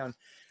touchdown.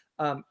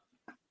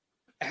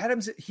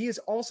 Adams, he is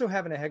also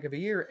having a heck of a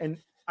year. And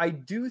I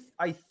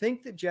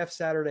think that Jeff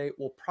Saturday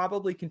will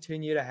probably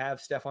continue to have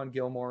Stephon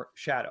Gilmore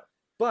shadow,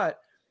 but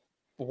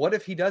what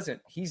if he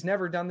doesn't? He's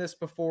never done this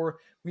before.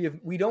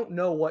 We don't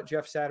know what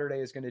Jeff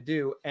Saturday is going to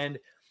do. And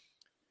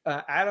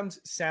Adams'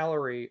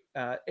 salary,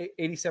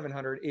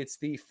 $8,700. It's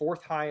the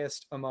 4th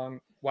highest among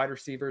wide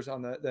receivers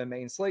on the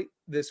main slate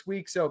this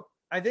week. So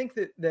I think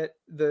that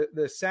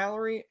the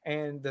salary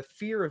and the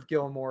fear of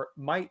Gilmore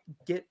might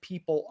get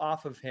people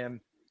off of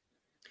him.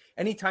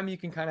 Anytime you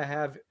can kind of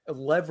have a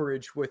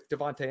leverage with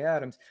Davante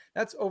Adams,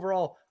 that's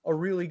overall a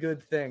really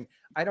good thing.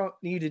 I don't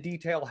need to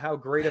detail how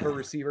great of a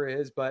receiver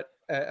is, but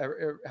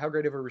how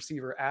great of a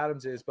receiver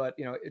Adams is, but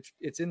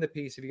it's in the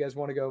piece. If you guys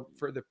want to go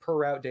for the per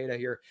route data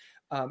here,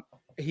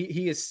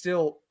 he is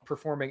still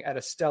performing at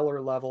a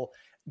stellar level.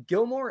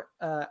 Gilmore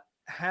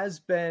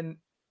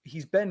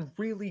he's been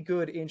really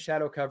good in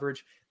shadow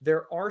coverage.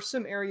 There are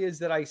some areas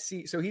that I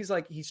see. So he's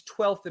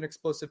 12th in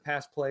explosive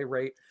pass play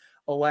rate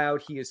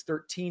allowed. He is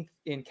 13th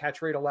in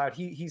catch rate allowed.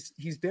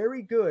 He's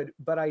very good,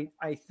 but I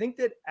think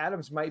that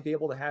Adams might be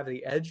able to have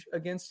the edge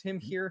against him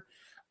here.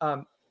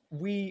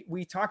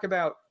 We talk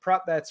about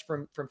prop bets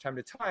from time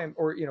to time,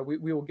 or we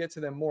will get to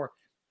them more.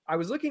 I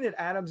was looking at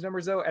Adams'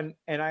 numbers though,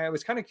 and I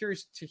was kind of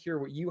curious to hear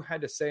what you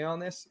had to say on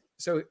this.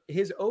 So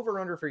his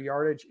over under for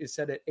yardage is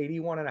set at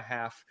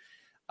 81.5,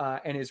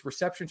 and his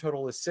reception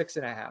total is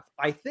 6.5.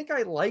 I think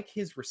I like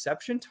his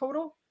reception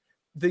total.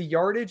 The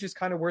yardage is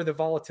kind of where the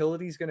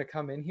volatility is going to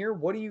come in here.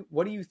 What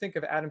do you think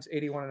of Adams'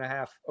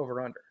 81.5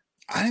 over under?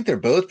 I think they're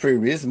both pretty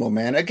reasonable,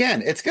 man.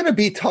 Again, it's going to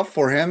be tough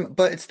for him,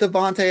 but it's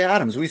Davante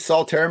Adams. We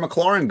saw Terry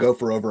McLaurin go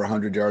for over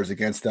 100 yards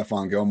against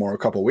Stephon Gilmore a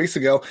couple of weeks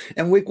ago.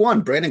 And week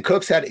 1, Brandon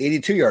Cooks had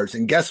 82 yards.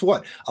 And guess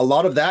what? A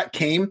lot of that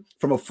came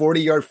from a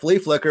 40-yard flea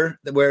flicker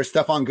where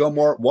Stephon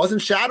Gilmore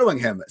wasn't shadowing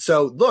him.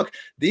 So look,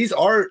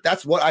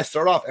 that's what I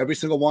start off every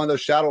single one of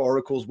those shadow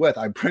articles with.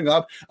 I bring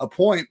up a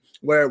point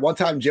where one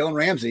time Jalen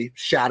Ramsey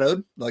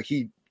shadowed, like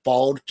he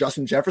followed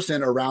Justin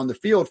Jefferson around the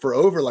field for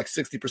over like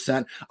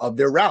 60% of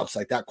their routes,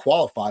 like that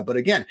qualify. But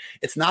again,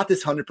 it's not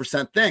this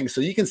 100% thing.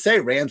 So you can say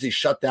Ramsey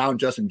shut down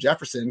Justin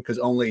Jefferson because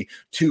only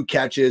 2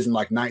 catches and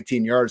like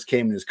 19 yards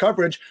came in his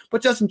coverage.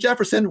 But Justin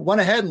Jefferson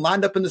went ahead and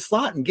lined up in the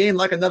slot and gained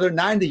like another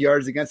 90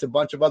 yards against a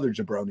bunch of other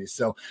jabronis.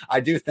 So I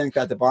do think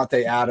that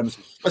Davante Adams,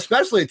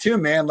 especially too,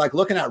 man, like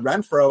looking at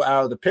Renfro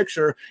out of the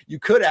picture, you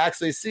could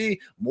actually see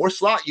more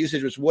slot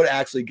usage, which would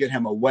actually get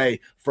him away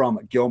from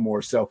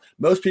Gilmore. So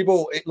most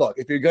people, look,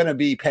 if you're going to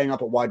be paying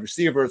up a wide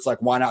receiver, it's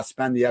like, why not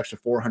spend the extra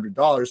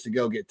 $400 to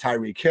go get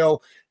Tyreek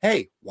Hill?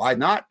 Hey, why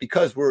not?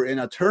 Because we're in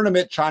a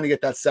tournament trying to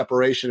get that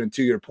separation. And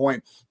to your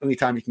point,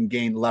 anytime you can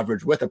gain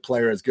leverage with a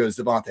player as good as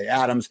Davante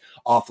Adams,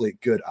 awfully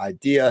good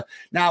idea.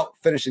 Now,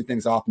 finishing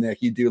things off,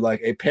 Nick, you do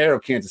like a pair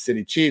of Kansas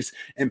City Chiefs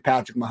and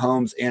Patrick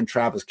Mahomes and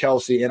Travis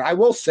Kelce. And I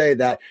will say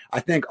that I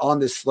think on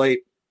this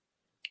slate,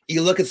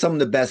 you look at some of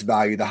the best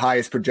value, the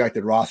highest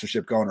projected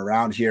rostership going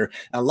around here,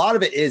 and a lot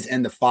of it is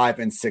in the 5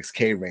 and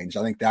 6K range.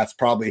 I think that's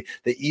probably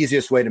the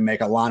easiest way to make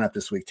a lineup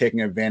this week,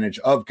 taking advantage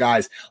of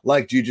guys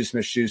like Juju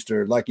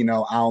Smith-Schuster, like,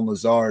 Allen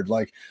Lazard,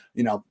 like,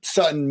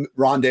 Sutton,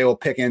 Rondale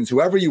Pickens,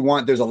 whoever you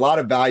want. There's a lot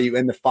of value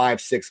in the 5,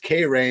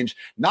 6K range,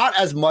 not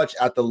as much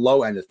at the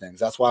low end of things.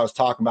 That's why I was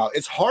talking about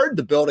it's hard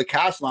to build a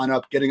cash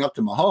lineup getting up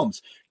to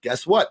Mahomes.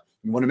 Guess what?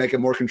 You want to make a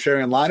more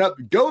contrarian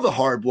lineup, go the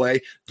hard way,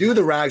 do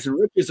the rags and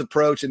riches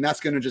approach, and that's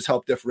going to just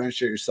help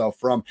differentiate yourself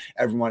from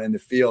everyone in the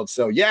field.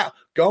 So, yeah,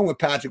 going with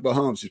Patrick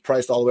Mahomes, who's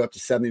priced all the way up to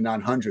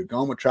 $7,900.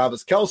 Going with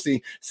Travis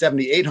Kelce,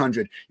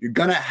 $7,800. You're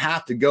going to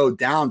have to go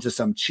down to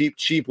some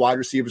cheap wide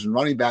receivers and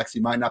running backs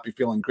you might not be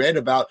feeling great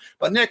about.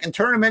 But, Nick, in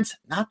tournaments,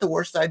 not the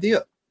worst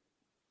idea.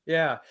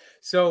 Yeah.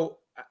 So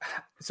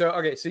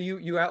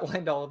you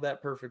outlined all of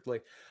that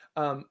perfectly.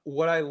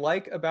 What I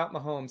like about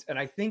Mahomes, and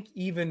I think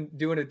even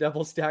doing a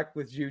double stack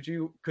with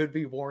Juju could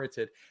be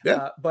warranted.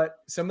 Yeah. But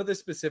some of the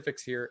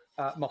specifics here,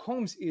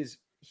 Mahomes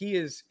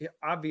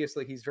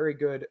obviously he's very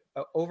good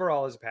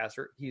overall as a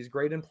passer. He's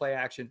great in play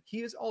action.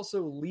 He is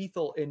also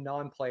lethal in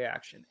non-play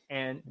action.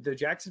 And the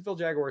Jacksonville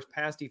Jaguars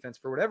pass defense,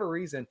 for whatever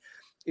reason,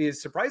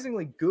 is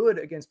surprisingly good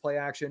against play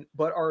action,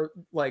 but are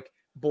like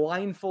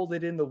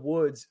blindfolded in the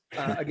woods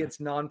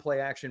against non-play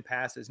action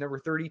passes. Number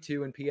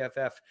 32 in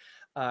PFF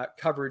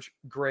coverage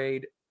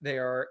grade. They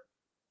are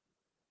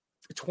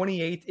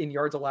 28th in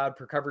yards allowed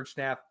per coverage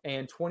snap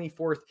and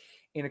 24th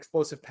in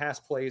explosive pass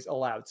plays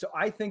allowed. So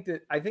I think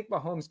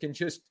Mahomes can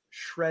just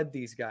shred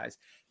these guys.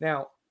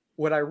 Now,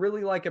 what I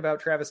really like about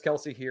Travis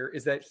Kelce here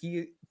is that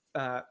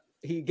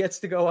he gets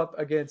to go up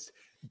against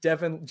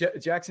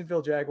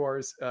Jacksonville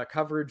Jaguars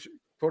coverage,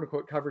 quote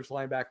unquote coverage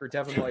linebacker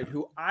Devin Lloyd,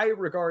 who I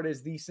regard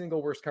as the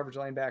single worst coverage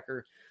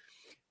linebacker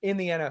in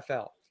the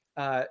NFL.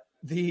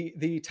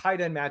 The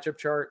tight end matchup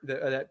chart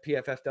that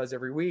PFF does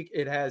every week,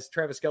 it has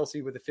Travis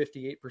Kelce with a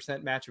 58%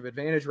 matchup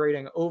advantage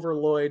rating over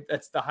Lloyd.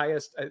 That's the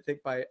highest, I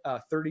think, by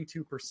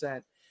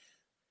 32%.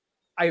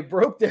 I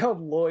broke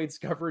down Lloyd's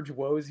coverage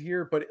woes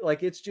here, but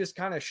it's just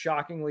kind of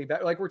shockingly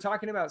bad. Like, we're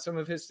talking about some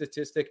of his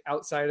statistic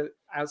outside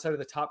of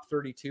the top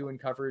 32 in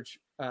coverage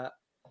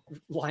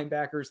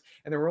linebackers,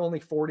 and there were only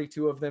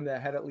 42 of them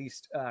that had at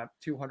least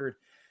 200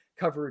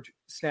 coverage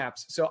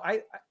snaps. So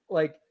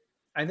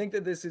I think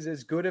that this is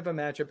as good of a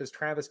matchup as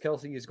Travis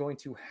Kelce is going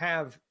to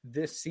have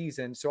this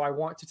season. So I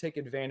want to take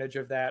advantage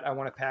of that. I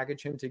want to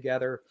package him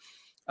together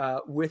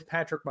with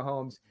Patrick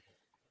Mahomes.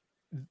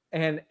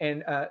 And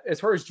as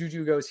far as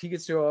Juju goes, he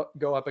gets to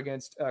go up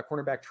against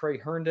cornerback Trey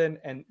Herndon,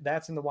 and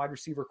that's in the wide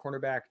receiver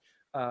cornerback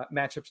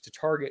matchups to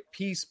target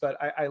piece. But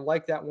I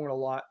like that one a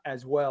lot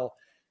as well.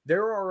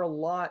 There are a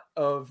lot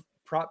of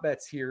prop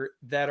bets here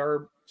that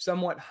are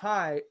somewhat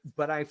high,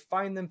 but I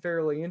find them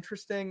fairly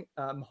interesting.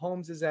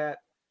 Mahomes is at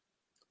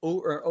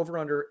over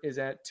under is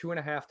at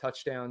 2.5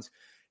 touchdowns.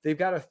 They've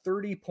got a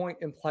 30-point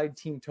implied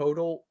team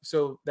total.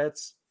 So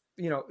that's,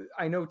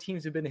 I know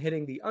teams have been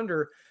hitting the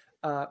under,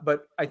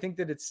 but I think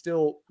that it's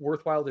still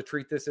worthwhile to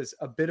treat this as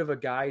a bit of a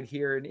guide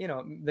here.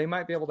 And, they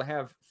might be able to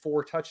have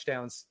 4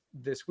 touchdowns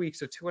this week.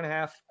 So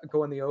 2.5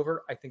 go in the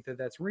over. I think that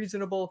that's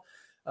reasonable.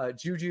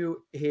 Juju,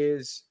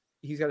 he's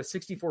got a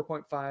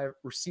 64.5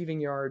 receiving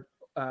yard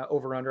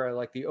over under. I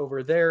like the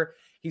over there.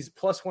 He's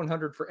plus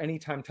 100 for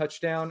anytime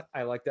touchdown.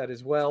 I like that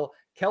as well.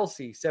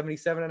 Kelce,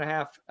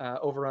 77.5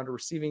 over under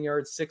receiving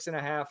yards,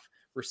 6.5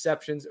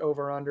 receptions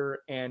over under,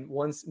 and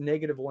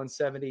negative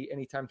 170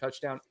 anytime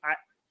touchdown.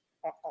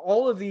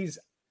 All of these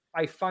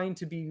I find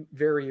to be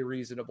very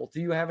reasonable.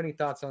 Do you have any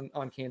thoughts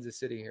on Kansas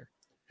City here?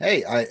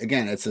 Hey,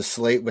 again, it's a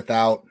slate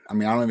without, I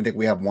don't even think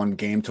we have one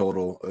game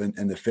total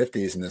in the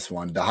 50s in this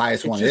one. The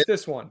highest one is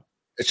this one.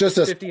 It's just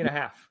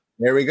 50.5.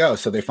 There we go.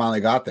 So they finally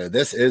got there.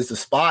 This is the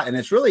spot, and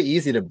it's really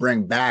easy to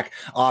bring back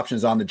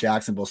options on the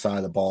Jacksonville side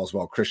of the ball as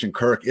well. Christian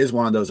Kirk is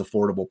one of those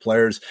affordable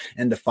players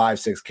in the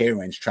 5-6K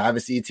range.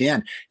 Travis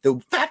Etienne. The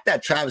fact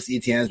that Travis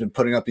Etienne has been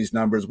putting up these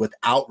numbers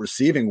without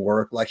receiving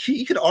work, like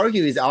he could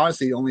argue he's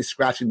honestly only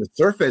scratching the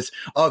surface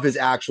of his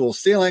actual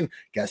ceiling.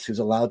 Guess who's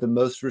allowed the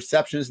most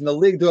receptions in the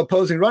league to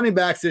opposing running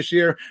backs this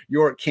year?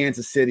 Your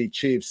Kansas City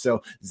Chiefs.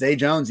 So Zay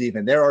Jones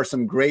even. There are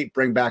some great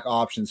bring back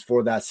options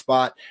for that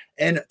spot.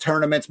 In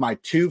tournaments, my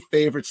two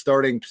favorite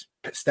starting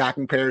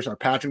stacking pairs are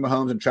Patrick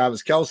Mahomes and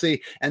Travis Kelce,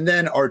 and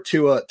then our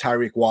Tua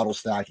Tyreek Waddle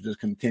stack just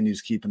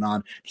continues keeping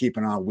on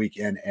week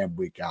in and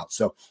week out.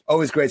 So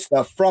always great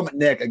stuff from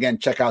Nick. Again,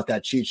 check out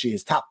that cheat sheet,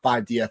 his top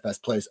 5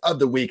 DFS plays of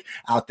the week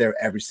out there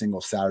every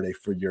single Saturday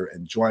for your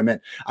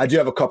enjoyment. I do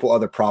have a couple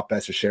other prop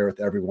bets to share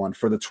with everyone.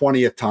 For the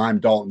 20th time,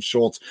 Dalton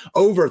Schultz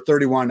over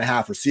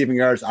 31.5 receiving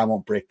yards. I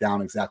won't break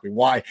down exactly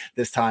why.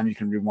 This time you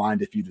can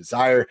rewind if you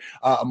desire.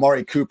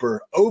 Amari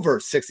Cooper over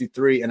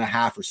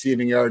 63.5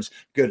 receiving yards.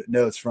 Good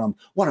notes from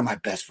one of my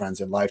best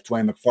friends in life,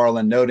 Dwayne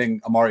McFarland, noting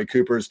Amari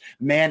Cooper's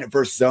man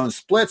versus zone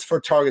splits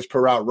for targets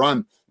per route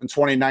run. In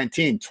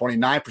 2019,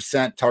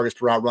 29% targets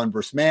per route run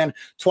versus man,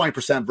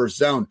 20% versus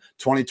zone.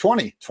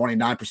 2020,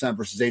 29%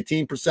 versus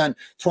 18%.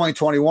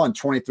 2021,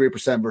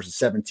 23% versus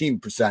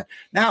 17%.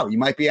 Now, you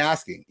might be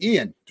asking,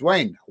 Ian,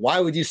 Dwayne,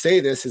 why would you say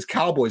this is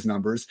Cowboys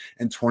numbers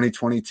in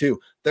 2022?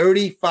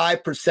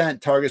 35%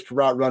 targets per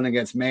route run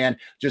against man,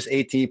 just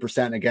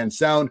 18% against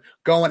zone.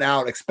 Going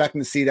out, expecting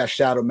to see that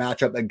shadow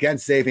matchup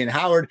against Xavier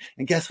Howard.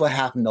 And guess what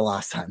happened the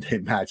last time they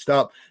matched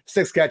up?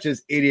 6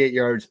 catches, 88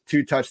 yards,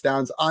 2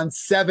 touchdowns on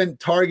 7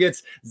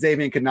 targets.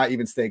 Xavier could not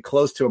even stay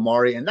close to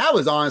Amari. And that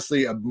was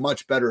honestly a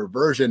much better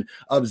version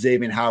of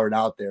Xavier Howard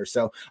out there.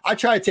 So I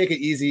try to take it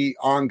easy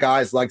on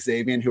guys like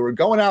Xavier who are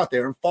going out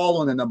there and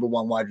following the number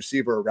 1 wide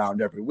receiver around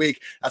every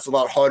week. That's a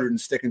lot harder than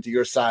sticking to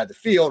your side of the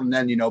field and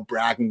then,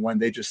 bragging when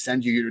they just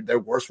send you their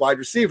worst wide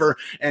receiver,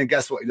 and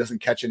guess what? He doesn't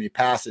catch any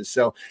passes.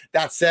 So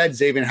that said,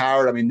 Xavier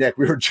Howard, Nick,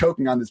 we were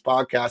joking on this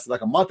podcast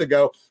like a month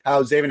ago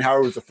how Xavier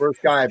Howard was the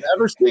first guy I've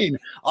ever seen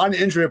on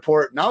injury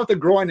report, not with a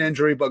groin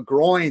injury, but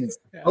groins,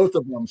 both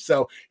of them.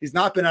 So he's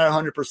not been at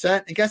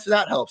 100%, and guess what?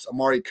 That helps?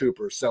 Amari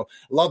Cooper. So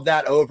love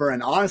that over,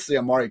 and honestly,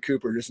 Amari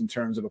Cooper, just in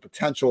terms of a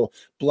potential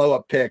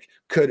blow-up pick,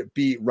 could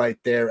be right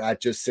there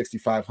at just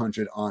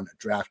 6,500 on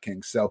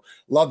DraftKings. So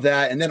love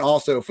that. And then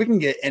also, if we can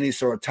get any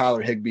sort of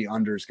Tyler Higbee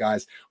unders,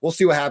 guys, we'll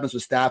see what happens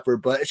with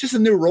Stafford, but it's just a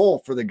new role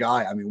for the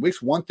guy.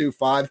 Weeks 1 through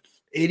 5,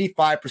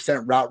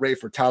 85% route rate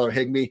for Tyler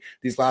Higbee.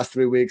 These last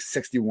 3 weeks,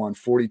 61,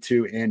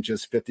 42, and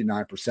just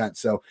 59%.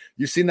 So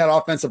you've seen that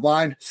offensive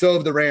line. So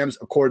have the Rams.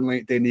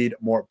 Accordingly, they need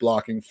more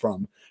blocking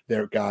from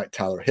their guy,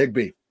 Tyler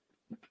Higbee.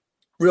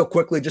 Real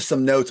quickly, just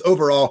some notes.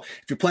 Overall,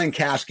 if you're playing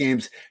cash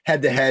games,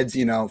 head-to-heads,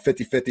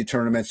 50-50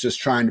 tournaments, just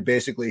trying to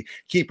basically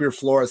keep your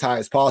floor as high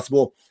as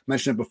possible.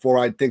 Mentioned it before,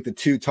 I think the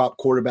 2 top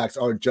quarterbacks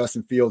are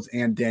Justin Fields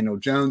and Daniel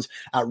Jones.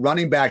 At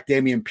running back,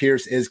 Dameon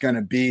Pierce is going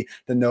to be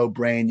the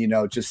no-brain,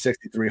 just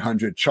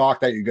 6,300 chalk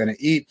that you're going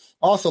to eat.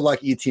 Also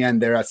like Etienne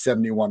there at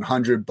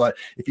 7,100. But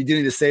if you do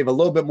need to save a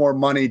little bit more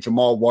money,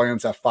 Jamal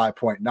Williams at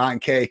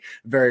 5.9K,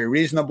 very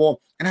reasonable.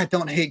 And I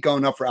don't hate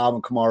going up for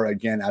Alvin Kamara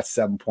again at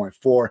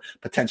 7.4,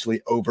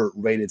 potentially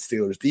overrated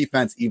Steelers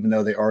defense, even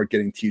though they are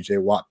getting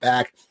TJ Watt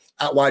back.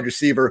 At wide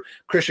receiver,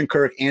 Christian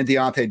Kirk and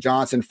Deontay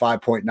Johnson,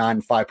 5.9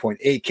 and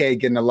 5.8K,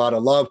 getting a lot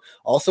of love.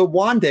 Also,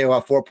 Wandale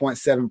at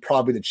 4.7,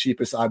 probably the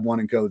cheapest I'd want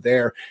to go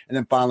there. And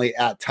then finally,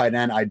 at tight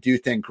end, I do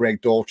think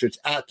Greg Dulcich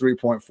at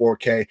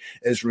 3.4K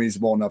is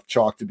reasonable enough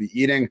chalk to be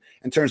eating.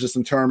 In terms of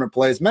some tournament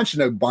plays,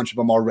 mentioned a bunch of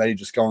them already,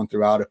 just going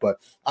throughout it. But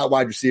at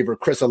wide receiver,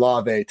 Chris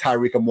Olave,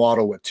 Tyreek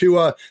Waddle with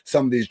Tua,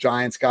 some of these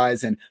Giants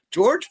guys, and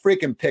George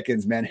freaking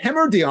Pickens, man, him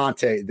or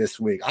Deontay this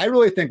week. I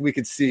really think we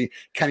could see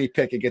Kenny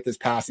Pickett get this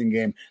passing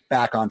game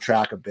back on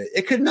track a bit.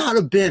 It could not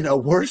have been a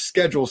worse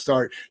schedule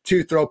start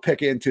to throw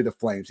Pickett into the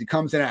flames. He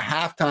comes in at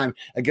halftime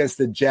against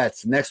the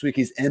Jets. Next week,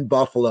 he's in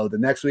Buffalo. The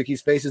next week, he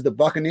faces the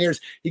Buccaneers.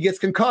 He gets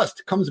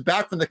concussed, comes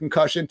back from the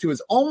concussion to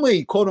his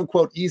only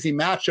quote-unquote easy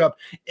matchup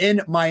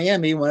in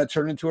Miami when it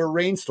turned into a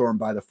rainstorm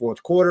by the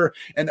fourth quarter.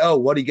 And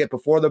what did he get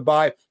before the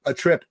bye? A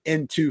trip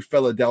into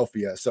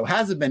Philadelphia. So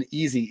hasn't been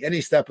easy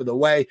any step of the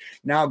way.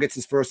 Now gets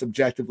his first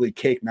objectively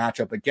cake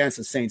matchup against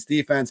the Saints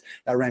defense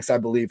that ranks, I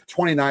believe,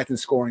 29th in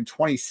scoring,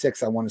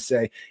 26th, I want to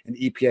say, in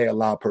EPA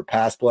allowed per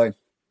pass play.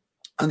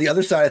 On the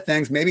other side of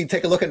things, maybe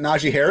take a look at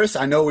Najee Harris.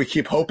 I know we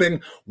keep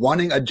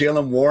wanting a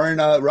Jaylen Warren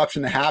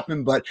eruption to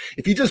happen, but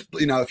if you just,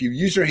 if you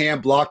use your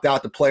hand, blocked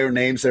out the player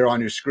names there on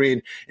your screen,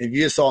 if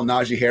you just saw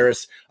Najee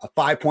Harris, a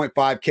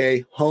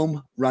 5.5K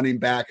home running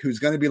back who's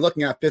going to be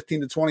looking at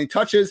 15 to 20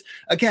 touches.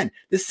 Again,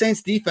 this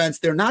Saints defense,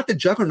 they're not the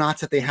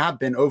juggernauts that they have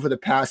been over the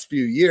past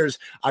few years.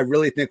 I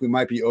really think we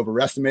might be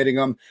overestimating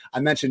them. I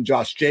mentioned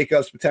Josh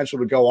Jacobs' potential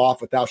to go off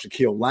without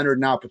Shaquille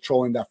Leonard now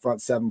patrolling that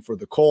front 7 for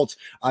the Colts.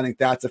 I think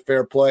that's a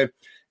fair play.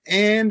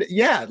 And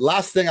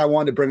last thing I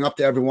wanted to bring up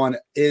to everyone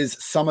is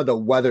some of the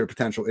weather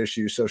potential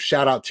issues. So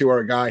shout out to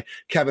our guy,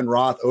 Kevin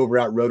Roth over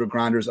at Roto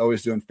Grinders,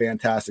 always doing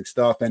fantastic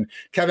stuff. And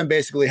Kevin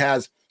basically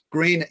has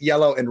green,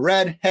 yellow, and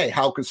red. Hey,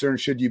 how concerned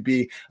should you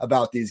be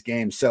about these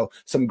games? So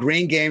some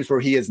green games where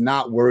he is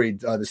not worried.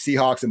 The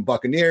Seahawks and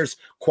Buccaneers,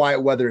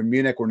 quiet weather in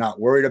Munich. We're not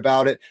worried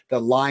about it. The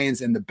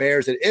Lions and the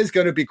Bears. It is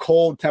going to be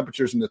cold,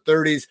 temperatures in the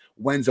 30s,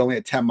 winds only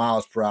at 10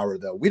 miles per hour,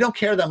 though. We don't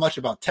care that much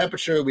about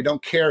temperature. We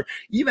don't care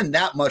even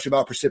that much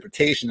about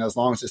precipitation as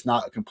long as it's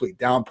not a complete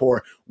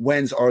downpour.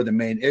 Winds are the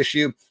main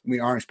issue. We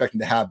aren't expecting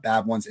to have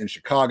bad ones in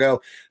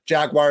Chicago.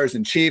 Jaguars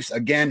and Chiefs,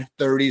 again,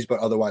 30s, but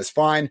otherwise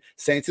fine.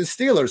 Saints and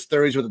Steelers,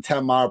 30s with a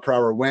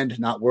 10-mile-per-hour wind,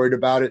 not worried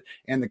about it.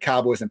 And the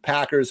Cowboys and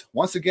Packers,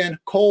 once again,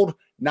 cold,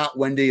 not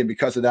windy, and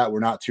because of that, we're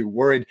not too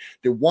worried.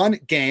 The one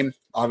game,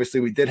 obviously,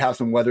 we did have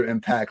some weather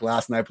impact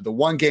last night, but the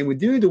one game we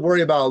do need to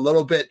worry about a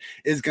little bit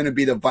is going to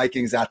be the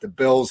Vikings at the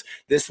Bills.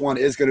 This one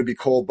is going to be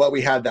cold, but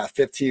we had that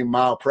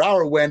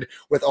 15-mile-per-hour wind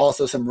with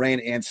also some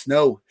rain and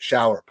snow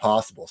shower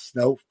possible.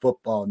 Snow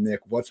football, Nick.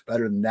 What's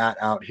better than that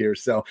out here?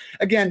 So,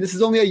 again, this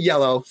is only a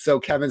yellow, so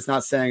Kevin's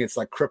not saying it's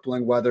like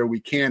crippling weather. We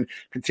can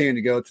continue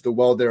to go to the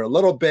well there a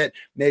little bit,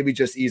 maybe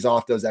just ease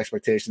off those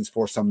expectations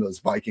for some of those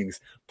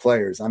Vikings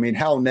players. I mean,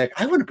 hell, Nick,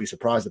 I wouldn't be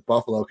surprised if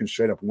Buffalo can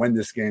straight up win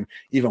this game,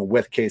 even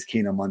with Case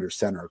Keenum under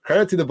center.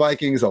 Credit to the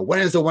Vikings. A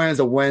win is a win is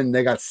a win.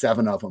 They got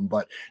 7 of them,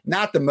 but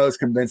not the most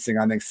convincing,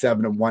 I think,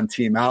 7-1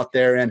 team out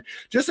there. And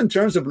just in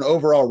terms of an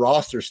overall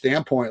roster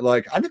standpoint,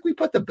 like, I think we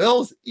put the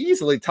Bills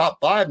easily top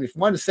 5. And if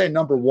you wanted to say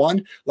number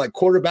 1, like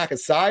quarterback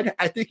aside,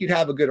 I think you'd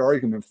have a good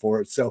argument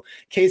for it. So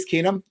Case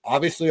Keenum,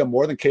 obviously a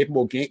more than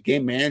capable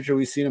game manager.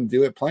 We've seen him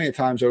do it plenty of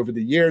times over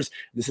the years.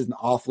 This is an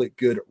awfully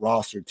good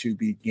roster to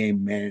be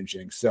game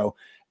managing. So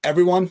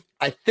everyone,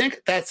 I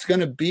think that's going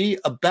to be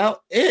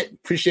about it.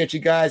 Appreciate you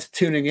guys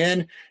tuning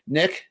in.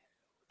 Nick,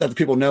 let the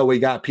people know we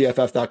got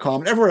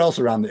PFF.com and everywhere else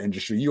around the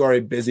industry. You are a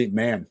busy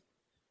man.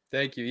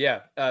 Thank you.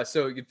 Yeah.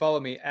 So you can follow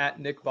me at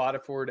Nick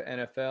Bodiford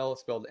NFL,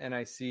 spelled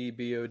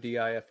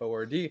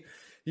NICBODIFORD.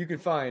 You can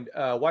find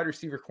wide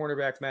receiver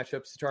cornerback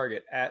matchups to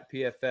target at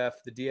PFF,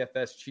 the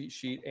DFS cheat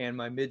sheet, and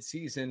my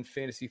midseason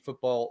fantasy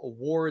football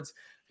awards.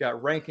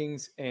 Got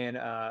rankings and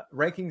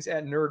rankings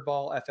at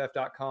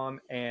nerdballff.com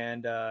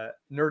and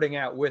nerding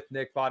out with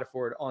Nick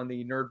Bodiford on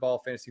the Nerdball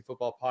Fantasy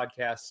Football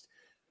Podcast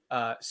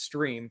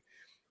stream.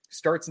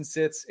 Starts and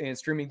sits and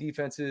streaming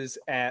defenses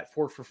at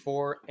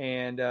 4for4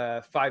 and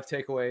 5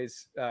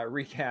 takeaways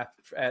recap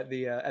at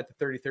the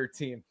 33rd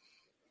team.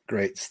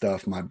 Great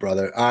stuff, my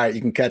brother. All right, you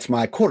can catch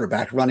my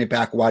quarterback, running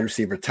back, wide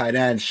receiver, tight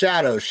end,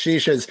 shadows,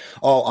 sheeshas,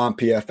 all on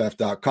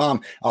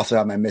PFF.com. Also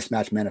have my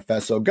mismatch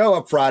manifesto go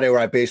up Friday, where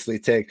I basically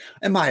take,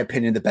 in my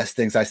opinion, the best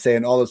things I say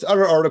in all those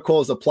other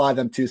articles, apply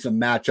them to some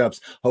matchups,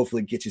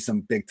 hopefully get you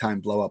some big-time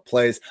blow-up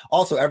plays.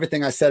 Also,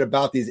 everything I said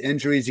about these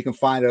injuries, you can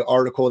find an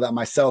article that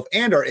myself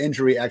and our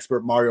injury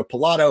expert, Mario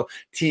Pilato,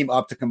 team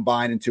up to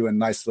combine into a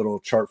nice little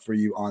chart for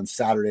you on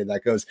Saturday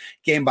that goes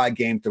game by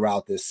game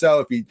throughout this. So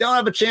if you don't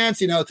have a chance,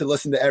 to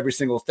listen to every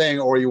single thing,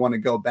 or you want to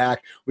go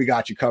back, we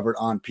got you covered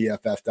on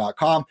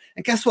PFF.com.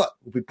 And guess what?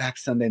 We'll be back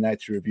Sunday night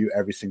to review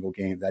every single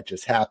game that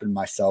just happened,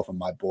 myself and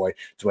my boy,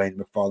 Dwayne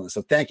McFarland.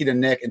 So thank you to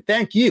Nick, and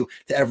thank you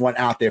to everyone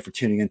out there for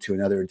tuning into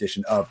another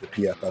edition of the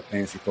PFF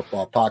Fantasy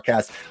Football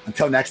Podcast.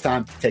 Until next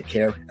time, take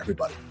care,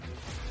 everybody.